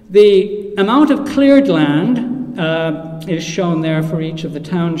 The amount of cleared land is shown there for each of the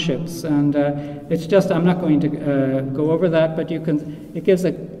townships, and it's just, I'm not going to go over that, but it gives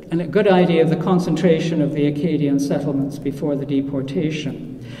a good idea of the concentration of the Acadian settlements before the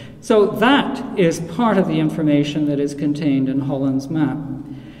deportation. So that is part of the information that is contained in Holland's map.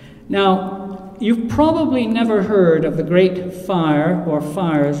 Now, you've probably never heard of the Great Fire or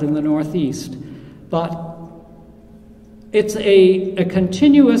fires in the Northeast, but it's a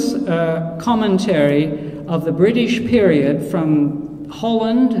continuous commentary of the British period from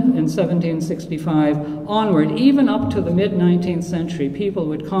Holland in 1765 onward, even up to the mid-19th century. People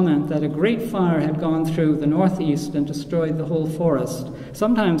would comment that a great fire had gone through the Northeast and destroyed the whole forest,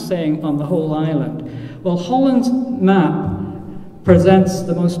 sometimes saying on the whole island. Well, Holland's map presents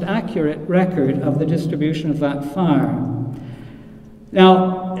the most accurate record of the distribution of that fire.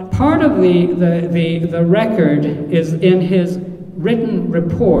 Now, part of the record is in his written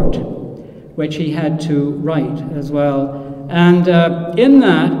report, which he had to write as well. And in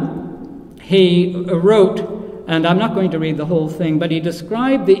that, he wrote, and I'm not going to read the whole thing, but he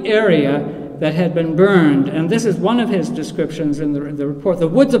described the area that had been burned. And this is one of his descriptions in the report. The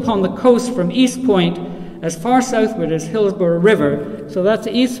woods upon the coast from East Point as far southward as Hillsborough River. So that's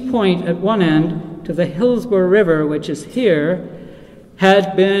East Point at one end to the Hillsborough River, which is here,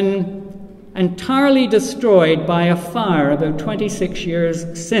 had been entirely destroyed by a fire about 26 years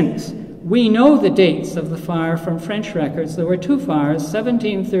since. We know the dates of the fire from French records. There were two fires,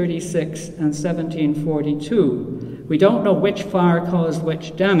 1736 and 1742. We don't know which fire caused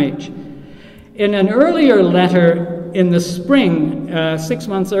which damage. In an earlier letter in the spring, 6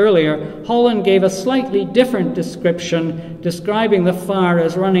 months earlier, Holland gave a slightly different description, describing the fire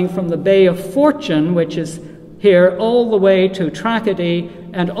as running from the Bay of Fortune, which is here, all the way to Tracadie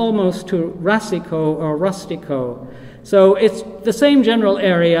and almost to Rassico or Rustico. So it's the same general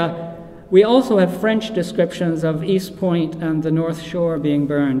area. we also have French descriptions of East Point and the North Shore being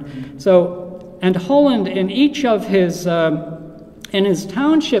burned. So, and Holland, in each of his, in his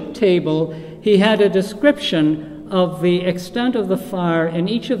township table, he had a description of the extent of the fire in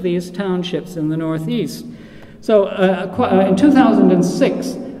each of these townships in the Northeast. So, in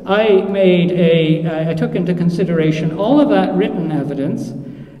 2006, I took into consideration all of that written evidence,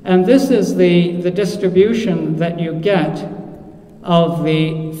 and this is the distribution that you get of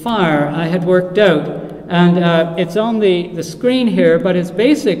the fire I had worked out. And it's on the screen here, but it's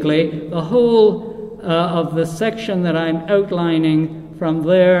basically the whole of the section that I'm outlining from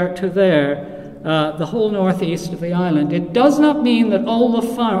there to there, the whole northeast of the island. It does not mean that all the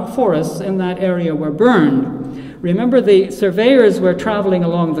forests in that area were burned. Remember, the surveyors were traveling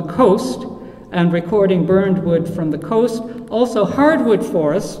along the coast and recording burned wood from the coast. Also, hardwood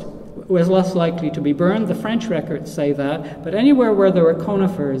forest was less likely to be burned. The French records say that. But anywhere where there were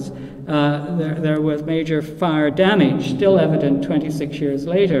conifers, there was major fire damage, still evident 26 years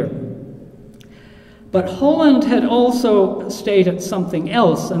later. But Holland had also stated something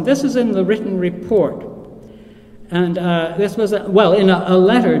else, and this is in the written report. And this was, in a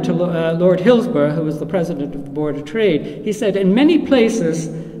letter to Lord Hillsborough, who was the president of the Board of Trade. He said, in many places,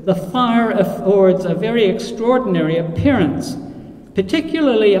 the fire affords a very extraordinary appearance,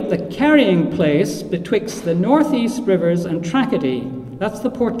 particularly at the carrying place betwixt the northeast rivers and Tracadie. That's the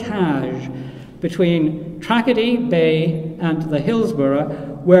portage between Tracadie Bay and the Hillsborough,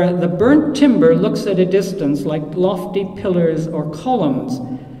 where the burnt timber looks at a distance like lofty pillars or columns.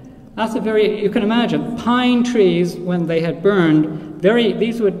 That's you can imagine, pine trees, when they had burned,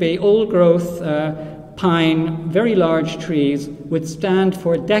 these would be old-growth pine, very large trees, would stand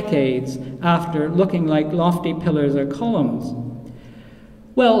for decades after looking like lofty pillars or columns.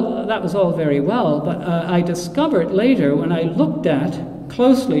 Well, that was all very well, but I discovered later, when I looked at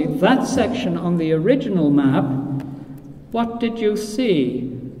closely that section on the original map, what did you see?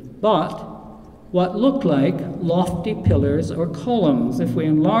 But what looked like lofty pillars or columns. If we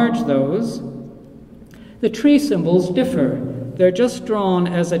enlarge those, the tree symbols differ. They're just drawn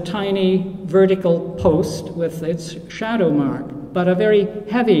as a tiny vertical post with its shadow mark, but a very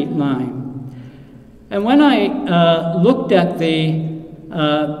heavy line. And when I looked at the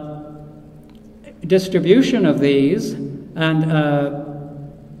distribution of these, and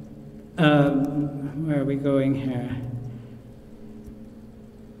where are we going here?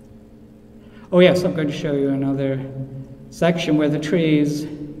 Oh yes, I'm going to show you another section where the trees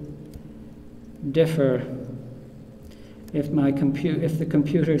differ, if the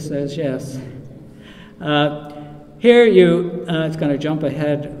computer says yes. Here it's going to jump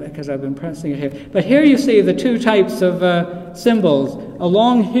ahead because I've been pressing it here. But here you see the two types of symbols.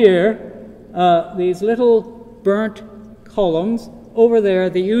 Along here, these little burnt columns. Over there,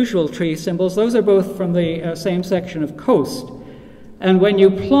 the usual tree symbols. Those are both from the same section of coast. And when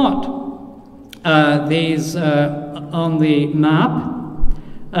you plot these on the map,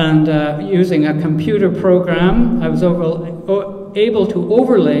 and using a computer program, I was able to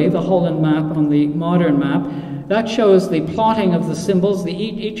overlay the Holland map on the modern map. That shows the plotting of the symbols,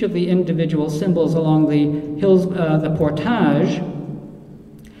 each of the individual symbols along the hills, the portage,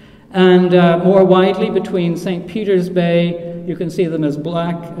 and more widely between St. Peter's Bay. You can see them as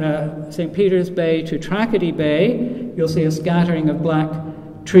black, St. Peter's Bay to Tracadie Bay. You'll see a scattering of black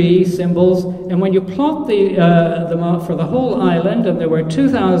tree symbols, and when you plot the map for the whole island, and there were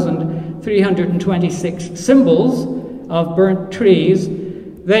 2,326 symbols of burnt trees,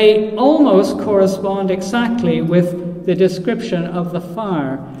 they almost correspond exactly with the description of the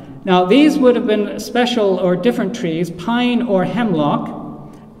fire. Now, these would have been special or different trees, pine or hemlock,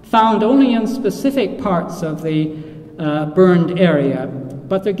 found only in specific parts of the burned area,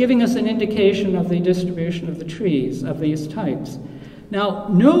 but they're giving us an indication of the distribution of the trees of these types. Now,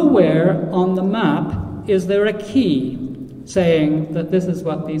 nowhere on the map is there a key saying that this is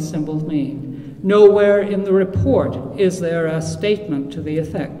what these symbols mean. Nowhere in the report is there a statement to the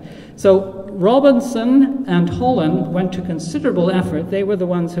effect. So Robinson and Holland went to considerable effort. They were the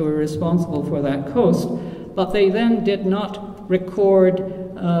ones who were responsible for that coast, but they then did not record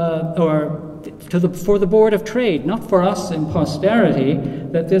for the Board of Trade, not for us in posterity,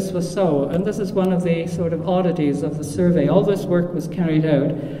 that this was so. And this is one of the sort of oddities of the survey. All this work was carried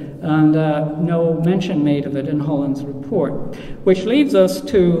out, and no mention made of it in Holland's report, which leads us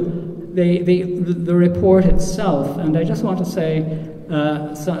to the report itself. And I just want to say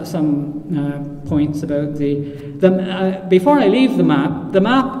some points about before I leave the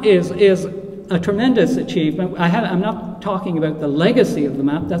map is a tremendous achievement. I'm not talking about the legacy of the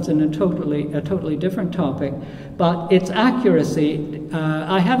map, that's a totally different topic, but its accuracy.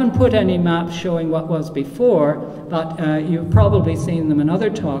 I haven't put any maps showing what was before, but you've probably seen them in other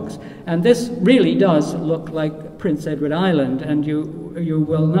talks, and this really does look like Prince Edward Island, and you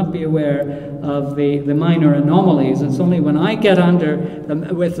will not be aware of the minor anomalies. It's only when I get under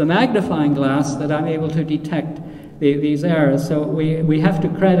with the magnifying glass that I'm able to detect these errors. So we have to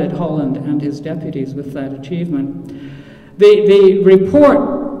credit Holland and his deputies with that achievement. The report,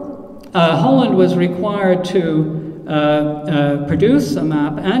 Holland was required to produce a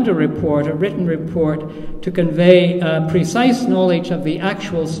map and a written report, to convey precise knowledge of the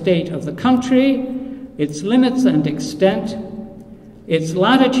actual state of the country, its limits and extent, its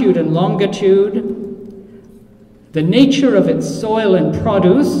latitude and longitude, the nature of its soil and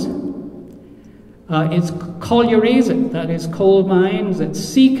produce, its collieries, that is coal mines, its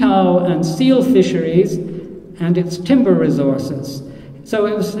sea cow and seal fisheries, and its timber resources. So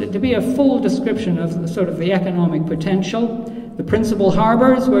it was to be a full description of the economic potential. The principal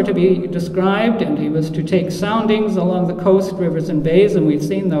harbors were to be described, and he was to take soundings along the coast, rivers and bays, and we've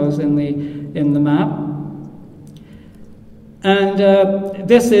seen those in the map. And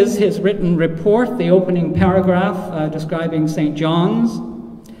this is his written report, the opening paragraph describing St. John's.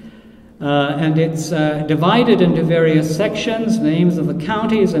 And it's divided into various sections, names of the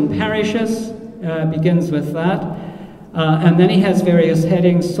counties and parishes, begins with that. And then he has various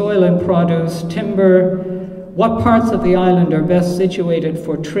headings: soil and produce, timber, what parts of the island are best situated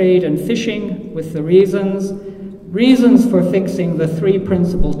for trade and fishing, with the reasons for fixing the 3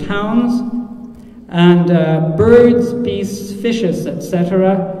 principal towns, and birds, beasts, fishes,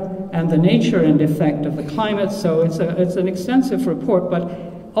 etc., and the nature and effect of the climate. So it's an extensive report, but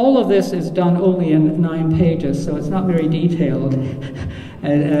all of this is done only in 9 pages, so it's not very detailed.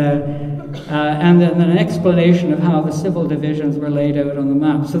 And then an explanation of how the civil divisions were laid out on the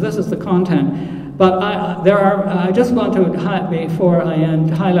map. So this is the content. But I just want to, before I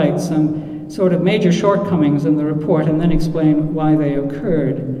end, highlight some sort of major shortcomings in the report and then explain why they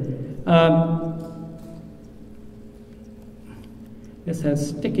occurred. This has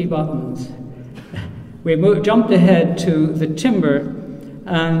sticky buttons. We jumped ahead to the timber,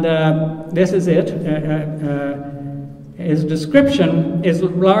 and this is it. His description is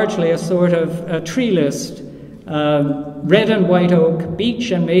largely a sort of a tree list. Red and white oak,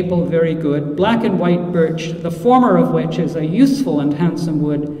 beech and maple very good, black and white birch, the former of which is a useful and handsome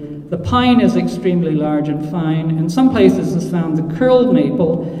wood. The pine is extremely large and fine. In some places is found the curled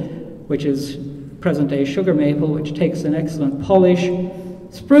maple, which is present-day sugar maple, which takes an excellent polish.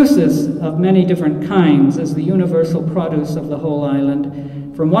 Spruces of many different kinds is the universal produce of the whole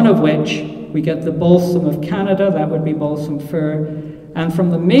island, from one of which we get the balsam of Canada, that would be balsam fir, and from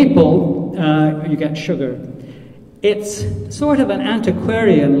the maple you get sugar. It's sort of an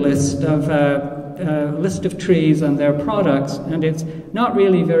antiquarian list of trees and their products, and it's not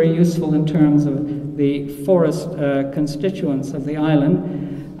really very useful in terms of the forest constituents of the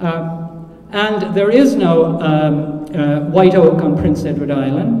island. And there is no white oak on Prince Edward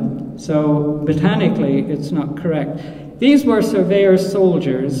Island, so botanically it's not correct. These were surveyor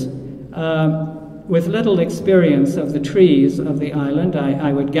soldiers with little experience of the trees of the island,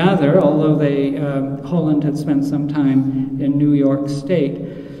 I would gather, although Holland had spent some time in New York State.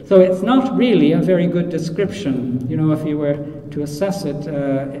 So it's not really a very good description. You know, if you were to assess it,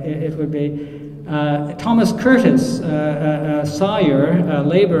 it would be Thomas Curtis, a sawyer, a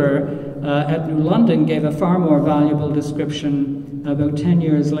labourer at New London, gave a far more valuable description about 10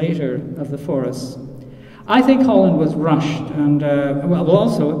 years later of the forests. I think Holland was rushed, and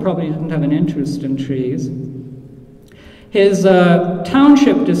also it probably didn't have an interest in trees. His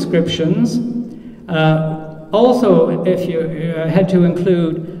township descriptions also, if you had to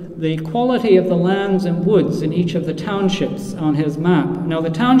include the quality of the lands and woods in each of the townships on his map. Now, the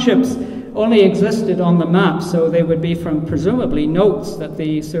townships only existed on the map, so they would be from presumably notes that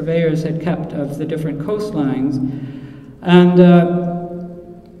the surveyors had kept of the different coastlines. And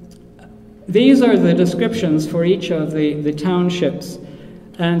these are the descriptions for each of the townships,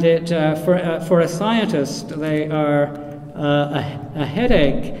 and for a scientist, they are a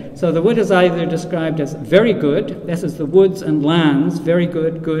headache. So the wood is either described as very good, this is the woods and lands, very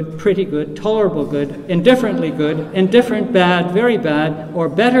good, good, pretty good, tolerable good, indifferently good, indifferent, bad, very bad, or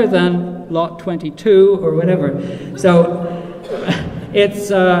better than lot 22, or whatever. So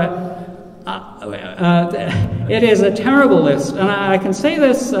it's it is a terrible list, and I can say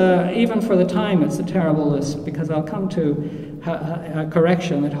this even for the time it's a terrible list, because I'll come to a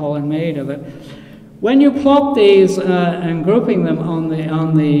correction that Holland made of it. When you plot these and grouping them on the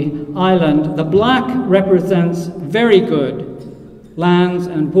island, the black represents very good lands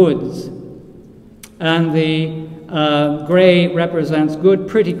and woods, and the grey represents good,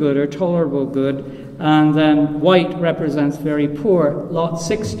 pretty good, or tolerable good, and then white represents very poor. Lot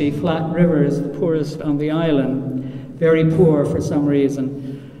 60, Flat River, is the poorest on the island. Very poor for some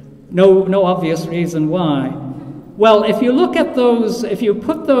reason. No obvious reason why. Well, if you look at those, if you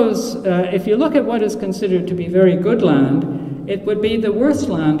look at what is considered to be very good land, it would be the worst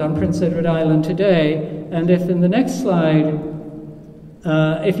land on Prince Edward Island today. And if in the next slide,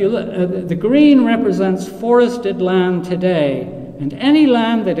 if you look, the green represents forested land today, and any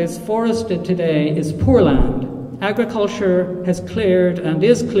land that is forested today is poor land. Agriculture has cleared and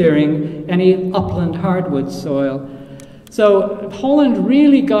is clearing any upland hardwood soil. So Holland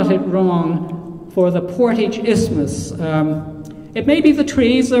really got it wrong for the Portage Isthmus. It may be the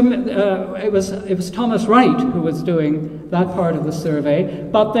trees, it was Thomas Wright who was doing that part of the survey,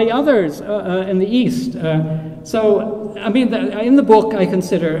 but the others in the east. So, I mean, in the book I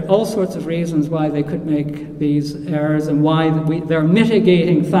consider all sorts of reasons why they could make these errors and why there are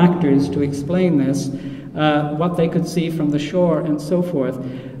mitigating factors to explain this, what they could see from the shore and so forth.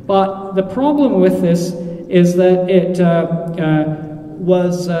 But the problem with this is that it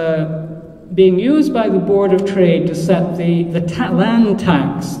was being used by the Board of Trade to set the land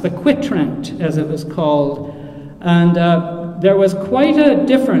tax, the quitrent as it was called, and there was quite a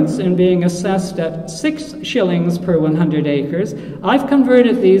difference in being assessed at 6 shillings per 100 acres. I've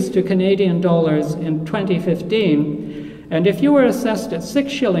converted these to Canadian dollars in 2015, and if you were assessed at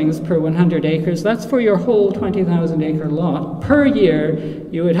 6 shillings per 100 acres, that's for your whole 20,000 acre lot, per year,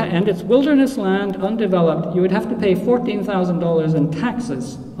 you would and it's wilderness land, undeveloped, you would have to pay $14,000 in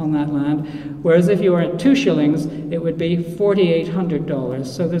taxes on that land, whereas if you were at 2 shillings, it would be $4,800.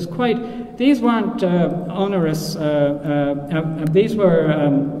 So there's these weren't onerous, these were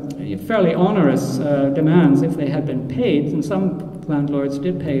fairly onerous demands if they had been paid, and some landlords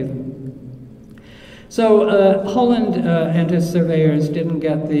did pay them. So Holland and his surveyors didn't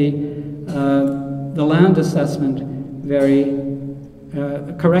get the land assessment very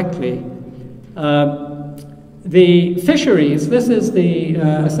correctly. The fisheries, this is the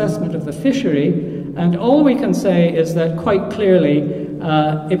assessment of the fishery, and all we can say is that quite clearly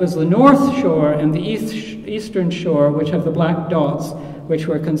it was the north shore and the eastern shore which have the black dots, which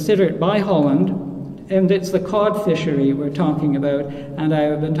were considered by Holland, and it's the cod fishery we're talking about, and I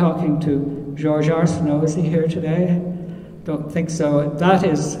have been talking to Georges Arsenault. Is he here today? Don't think so. That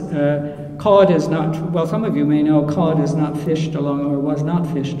is, cod is not, well, some of you may know cod is not fished along, or was not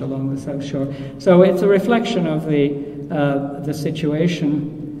fished along the south shore. So it's a reflection of the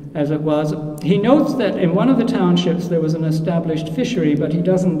situation as it was. He notes that in one of the townships there was an established fishery, but he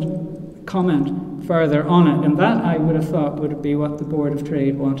doesn't comment further on it, and that I would have thought would be what the Board of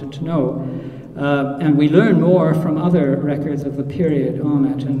Trade wanted to know. And we learn more from other records of the period on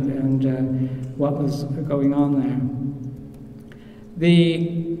it and what was going on there.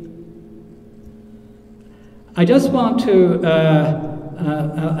 I just want to,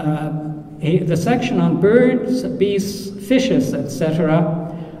 the section on birds, beasts, fishes, etc.,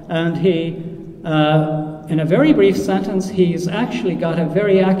 and he, in a very brief sentence, he's actually got a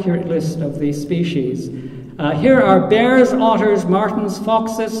very accurate list of these species. Here are bears, otters, martens,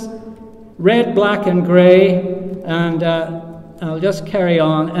 foxes, red, black, and grey, and I'll just carry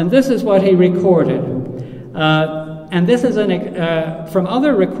on. And this is what he recorded. And this is from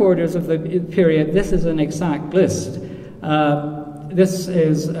other recorders of the period, this is an exact list. This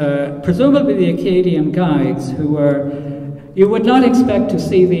is presumably the Acadian guides who were, you would not expect to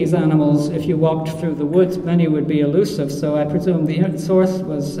see these animals if you walked through the woods. Many would be elusive, so I presume the source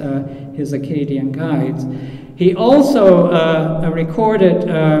was his Acadian guides. He also recorded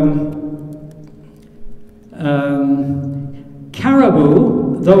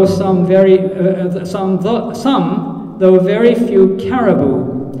caribou, though though very few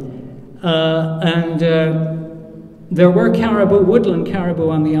caribou, and there were caribou, woodland caribou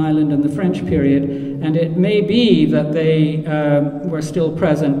on the island in the French period, and it may be that they were still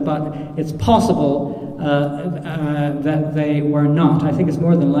present, but it's possible that they were not. I think it's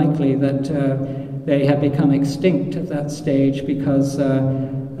more than likely that they had become extinct at that stage, because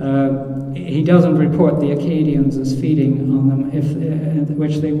he doesn't report the Acadians as feeding on them,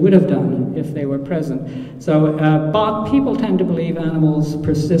 which they would have done if they were present. So, but people tend to believe animals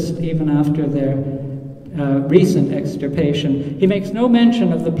persist even after their recent extirpation. He makes no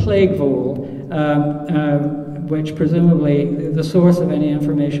mention of the plague vole, which presumably the source of any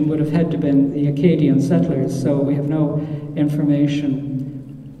information would have had to been the Acadian settlers, so we have no information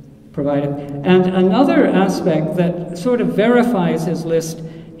provided. And another aspect that sort of verifies his list,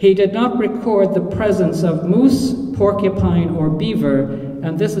 he did not record the presence of moose, porcupine, or beaver,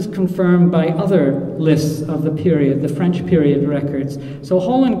 and this is confirmed by other lists of the period, the French period records. So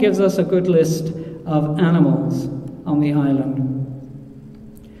Holland gives us a good list of animals on the island.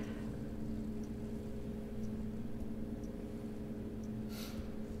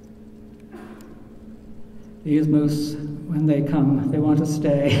 These moose, when they come, they want to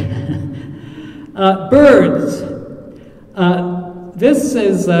stay. Birds. This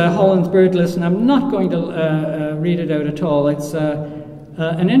is Holland's bird list, and I'm not going to read it out at all. It's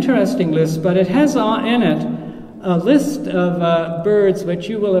an interesting list, but it has in it a list of birds which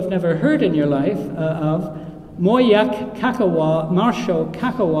you will have never heard in your life of. Moyak, Kakawa, Marchot,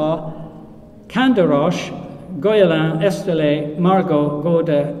 Kakawa, Candaroche, Goyelin, Estelle, Margot,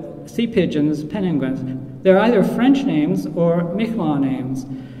 Gaude, sea pigeons, penguins. They're either French names or Mi'kmaq names.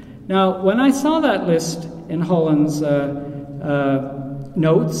 Now, when I saw that list in Holland's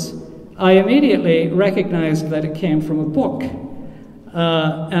notes, I immediately recognized that it came from a book.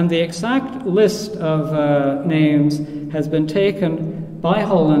 And the exact list of names has been taken by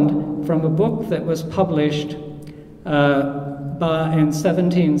Holland from a book that was published in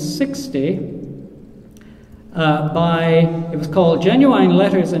 1760 it was called Genuine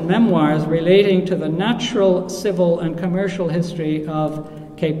Letters and Memoirs Relating to the Natural, Civil, and Commercial History of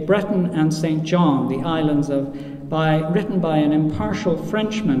Cape Breton and St. John, the islands written by an impartial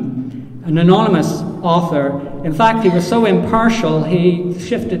Frenchman, an anonymous author. In fact, he was so impartial, he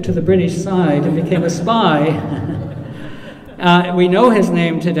shifted to the British side and became a spy. We know his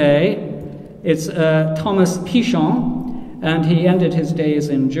name today. It's Thomas Pichon, and he ended his days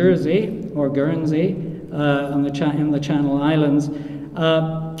in Jersey, or Guernsey, in the Channel Islands.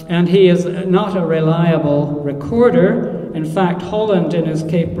 And he is not a reliable recorder. In fact, Holland, in his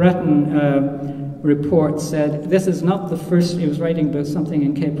Cape Breton report, said, this is not the first, he was writing about something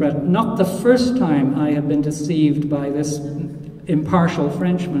in Cape Breton, not the first time I have been deceived by this impartial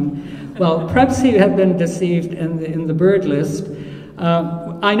Frenchman. Well, perhaps he had been deceived in the bird list.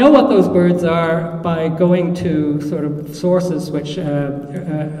 I know what those birds are by going to sort of sources which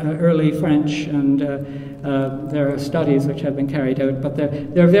early French, and there are studies which have been carried out, but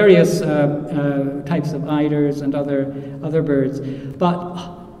there are various types of eiders and other birds.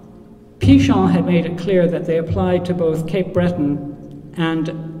 But Pichon had made it clear that they applied to both Cape Breton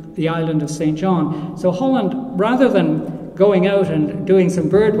and the island of St. John. So Holland, rather than going out and doing some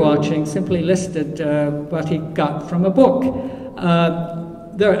bird watching, simply listed what he got from a book.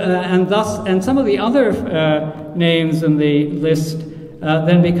 And some of the other names in the list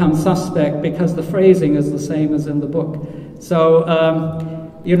then become suspect because the phrasing is the same as in the book. So,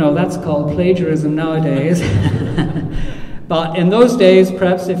 that's called plagiarism nowadays. But in those days,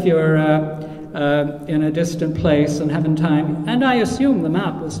 perhaps if you're in a distant place and having time, and I assume the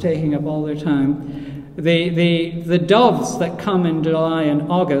map was taking up all their time, the doves that come in July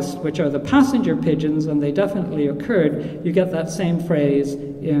and August, which are the passenger pigeons, and they definitely occurred, you get that same phrase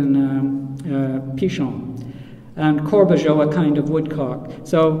in Pichon. And Corbejeau, a kind of woodcock.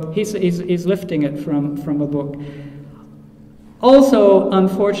 So he's lifting it from a book. Also,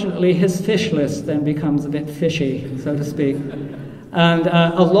 unfortunately, his fish list then becomes a bit fishy, so to speak. And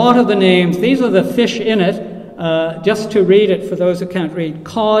a lot of the names, these are the fish in it. Just to read it for those who can't read: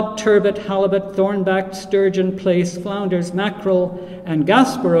 cod, turbot, halibut, thornback, sturgeon, plaice, flounders, mackerel, and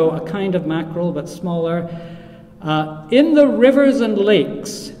Gaspereau, a kind of mackerel but smaller. In the rivers and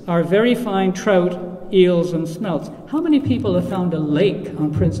lakes are very fine trout, eels, and smelts. How many people have found a lake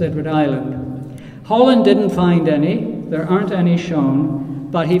on Prince Edward Island? Holland didn't find any. There aren't any shown.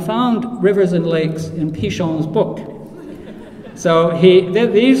 But he found rivers and lakes in Pichon's book. So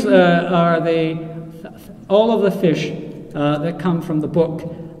these are all of the fish that come from the book.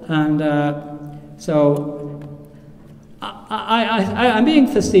 And so I'm being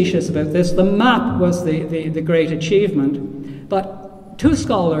facetious about this. The map was the great achievement. But two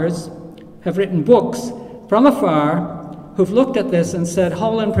scholars have written books from afar who've looked at this and said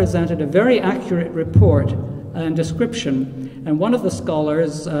Holland presented a very accurate report and description. And one of the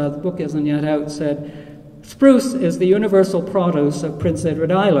scholars, the book isn't yet out, said spruce is the universal produce of Prince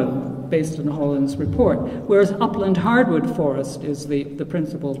Edward Island, based on Holland's report, whereas upland hardwood forest is the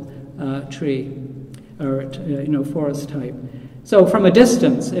principal tree, or forest type. So from a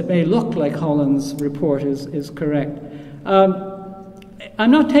distance, it may look like Holland's report is correct.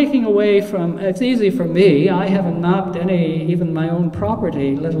 I'm not taking away from, it's easy for me, I haven't mapped even my own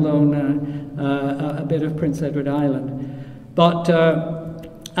property, let alone a bit of Prince Edward Island. But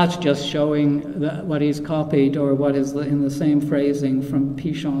that's just showing what he's copied, or what is in the same phrasing from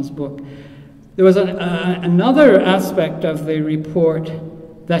Pichon's book. There was another aspect of the report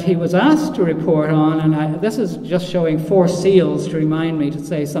that he was asked to report on, and this is just showing 4 seals to remind me to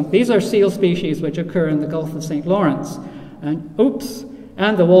say something. These are seal species which occur in the Gulf of St. Lawrence, and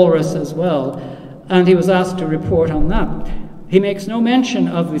the walrus as well, and he was asked to report on that. He makes no mention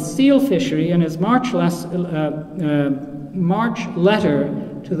of the seal fishery in his March letter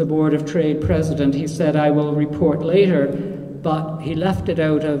to the Board of Trade President. He said, I will report later, but he left it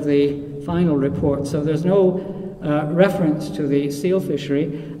out of the final report, so there's no reference to the seal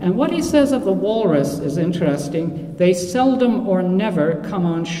fishery. And what he says of the walrus is interesting. They seldom or never come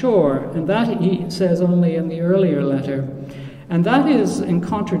on shore, and that he says only in the earlier letter. And that is in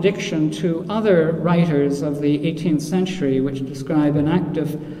contradiction to other writers of the 18th century, which describe an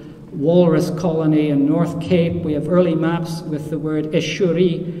active walrus colony in North Cape. We have early maps with the word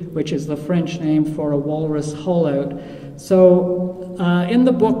echurie, which is the French name for a walrus haul-out. So in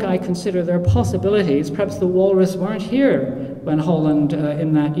the book, I consider there are possibilities. Perhaps the walrus weren't here when Holland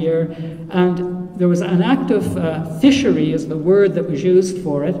in that year. And there was an active fishery, is the word that was used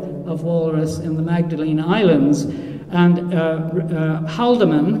for it, of walrus in the Magdalene Islands. And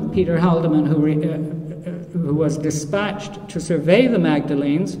Haldeman, Peter Haldeman, who was dispatched to survey the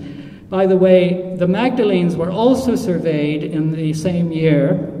Magdalenes. By the way, the Magdalenes were also surveyed in the same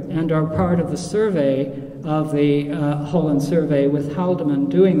year and are part of the survey of the Holland survey, with Haldeman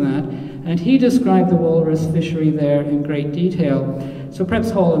doing that. And he described the walrus fishery there in great detail. So perhaps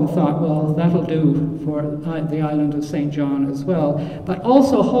Holland thought, well, that'll do for the island of St. John as well. But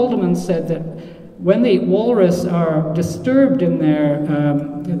also Haldeman said that when the walrus are disturbed in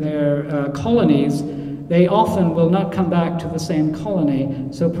their colonies, they often will not come back to the same colony.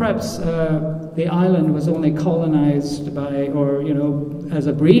 So perhaps the island was only colonized by, or as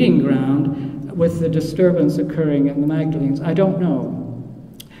a breeding ground, with the disturbance occurring in the Magdalenes. I don't know.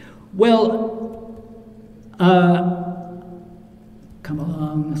 Well, come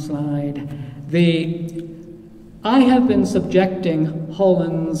along, slide. I have been subjecting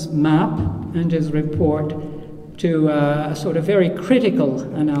Holland's map and his report to a sort of very critical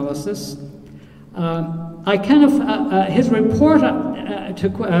analysis. His report,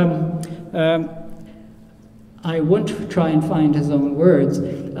 I won't try and find his own words.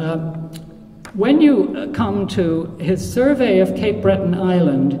 When you come to his survey of Cape Breton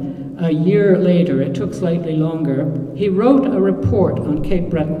Island a year later, it took slightly longer, he wrote a report on Cape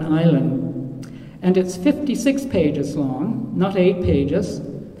Breton Island. And it's 56 pages long, not 8 pages.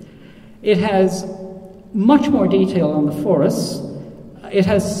 It has much more detail on the forests. It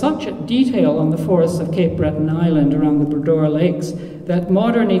has such detail on the forests of Cape Breton Island around the Bredor Lakes that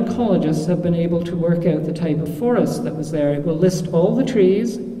modern ecologists have been able to work out the type of forest that was there. It will list all the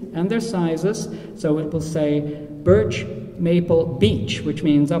trees and their sizes. So it will say birch, maple, beech, which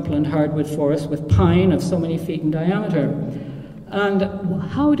means upland hardwood forest with pine of so many feet in diameter. And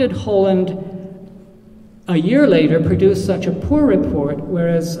how did Holland a year later produce such a poor report,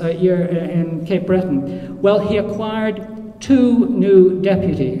 whereas a year in Cape Breton? Well, he acquired 2 new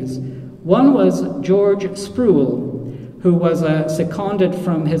deputies. One was George Sproul, who was seconded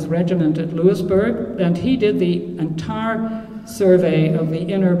from his regiment at Louisbourg, and he did the entire survey of the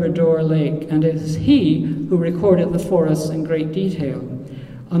inner Bredor Lake, and it is he who recorded the forests in great detail.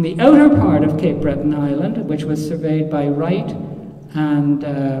 On the outer part of Cape Breton Island, which was surveyed by Wright and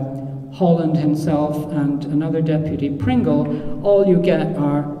Holland himself and another deputy, Pringle, all you get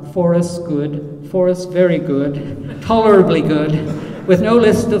are forests good, forests very good, tolerably good, with no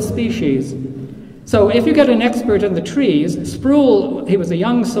list of species. So if you get an expert in the trees, Sproul, he was a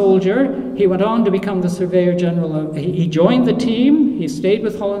young soldier. He went on to become the Surveyor General he joined the team, he stayed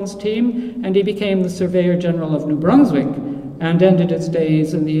with Holland's team, and he became the Surveyor General of New Brunswick and ended its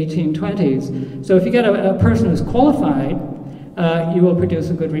days in the 1820s. So if you get a person who's qualified, you will produce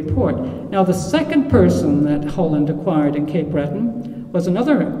a good report. Now, the second person that Holland acquired in Cape Breton was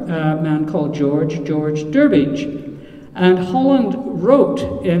another man called George Durbridge. And Holland wrote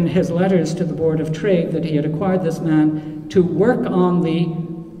in his letters to the Board of Trade that he had acquired this man to work on the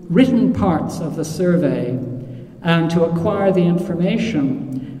written parts of the survey and to acquire the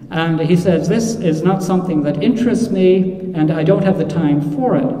information. And he says, this is not something that interests me, and I don't have the time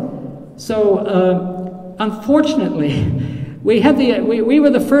for it. So, unfortunately, we were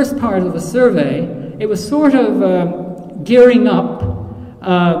the first part of the survey. It was sort of gearing up.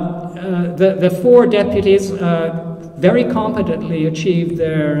 The 4 deputies very competently achieved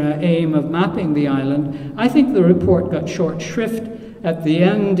their aim of mapping the island. I think the report got short shrift At the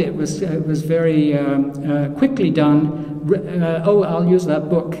end, it was very quickly done. I'll use that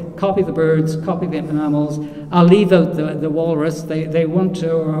book. Copy the birds, copy the mammals. I'll leave out the walrus. They want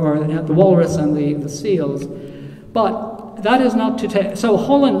to, or the walrus and the seals. But that is not to take. So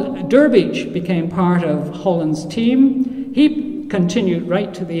Durbridge became part of Holland's team. He continued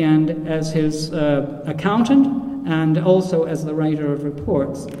right to the end as his accountant and also as the writer of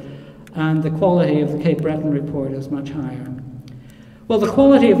reports. And the quality of the Cape Breton report is much higher. Well, the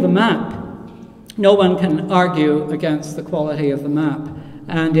quality of the map, no one can argue against the quality of the map.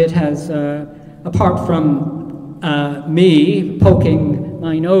 And it has, apart from me poking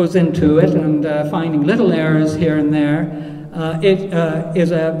my nose into it and finding little errors here and there, it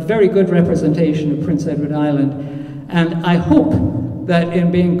is a very good representation of Prince Edward Island. And I hope that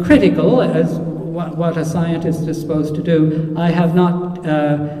in being critical, as what a scientist is supposed to do, I have not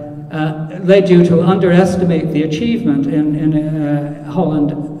led you to underestimate the achievement in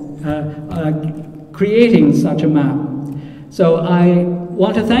Holland creating such a map. So I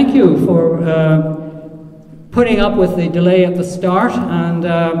want to thank you for putting up with the delay at the start, and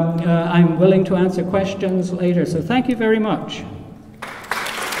I'm willing to answer questions later. So thank you very much.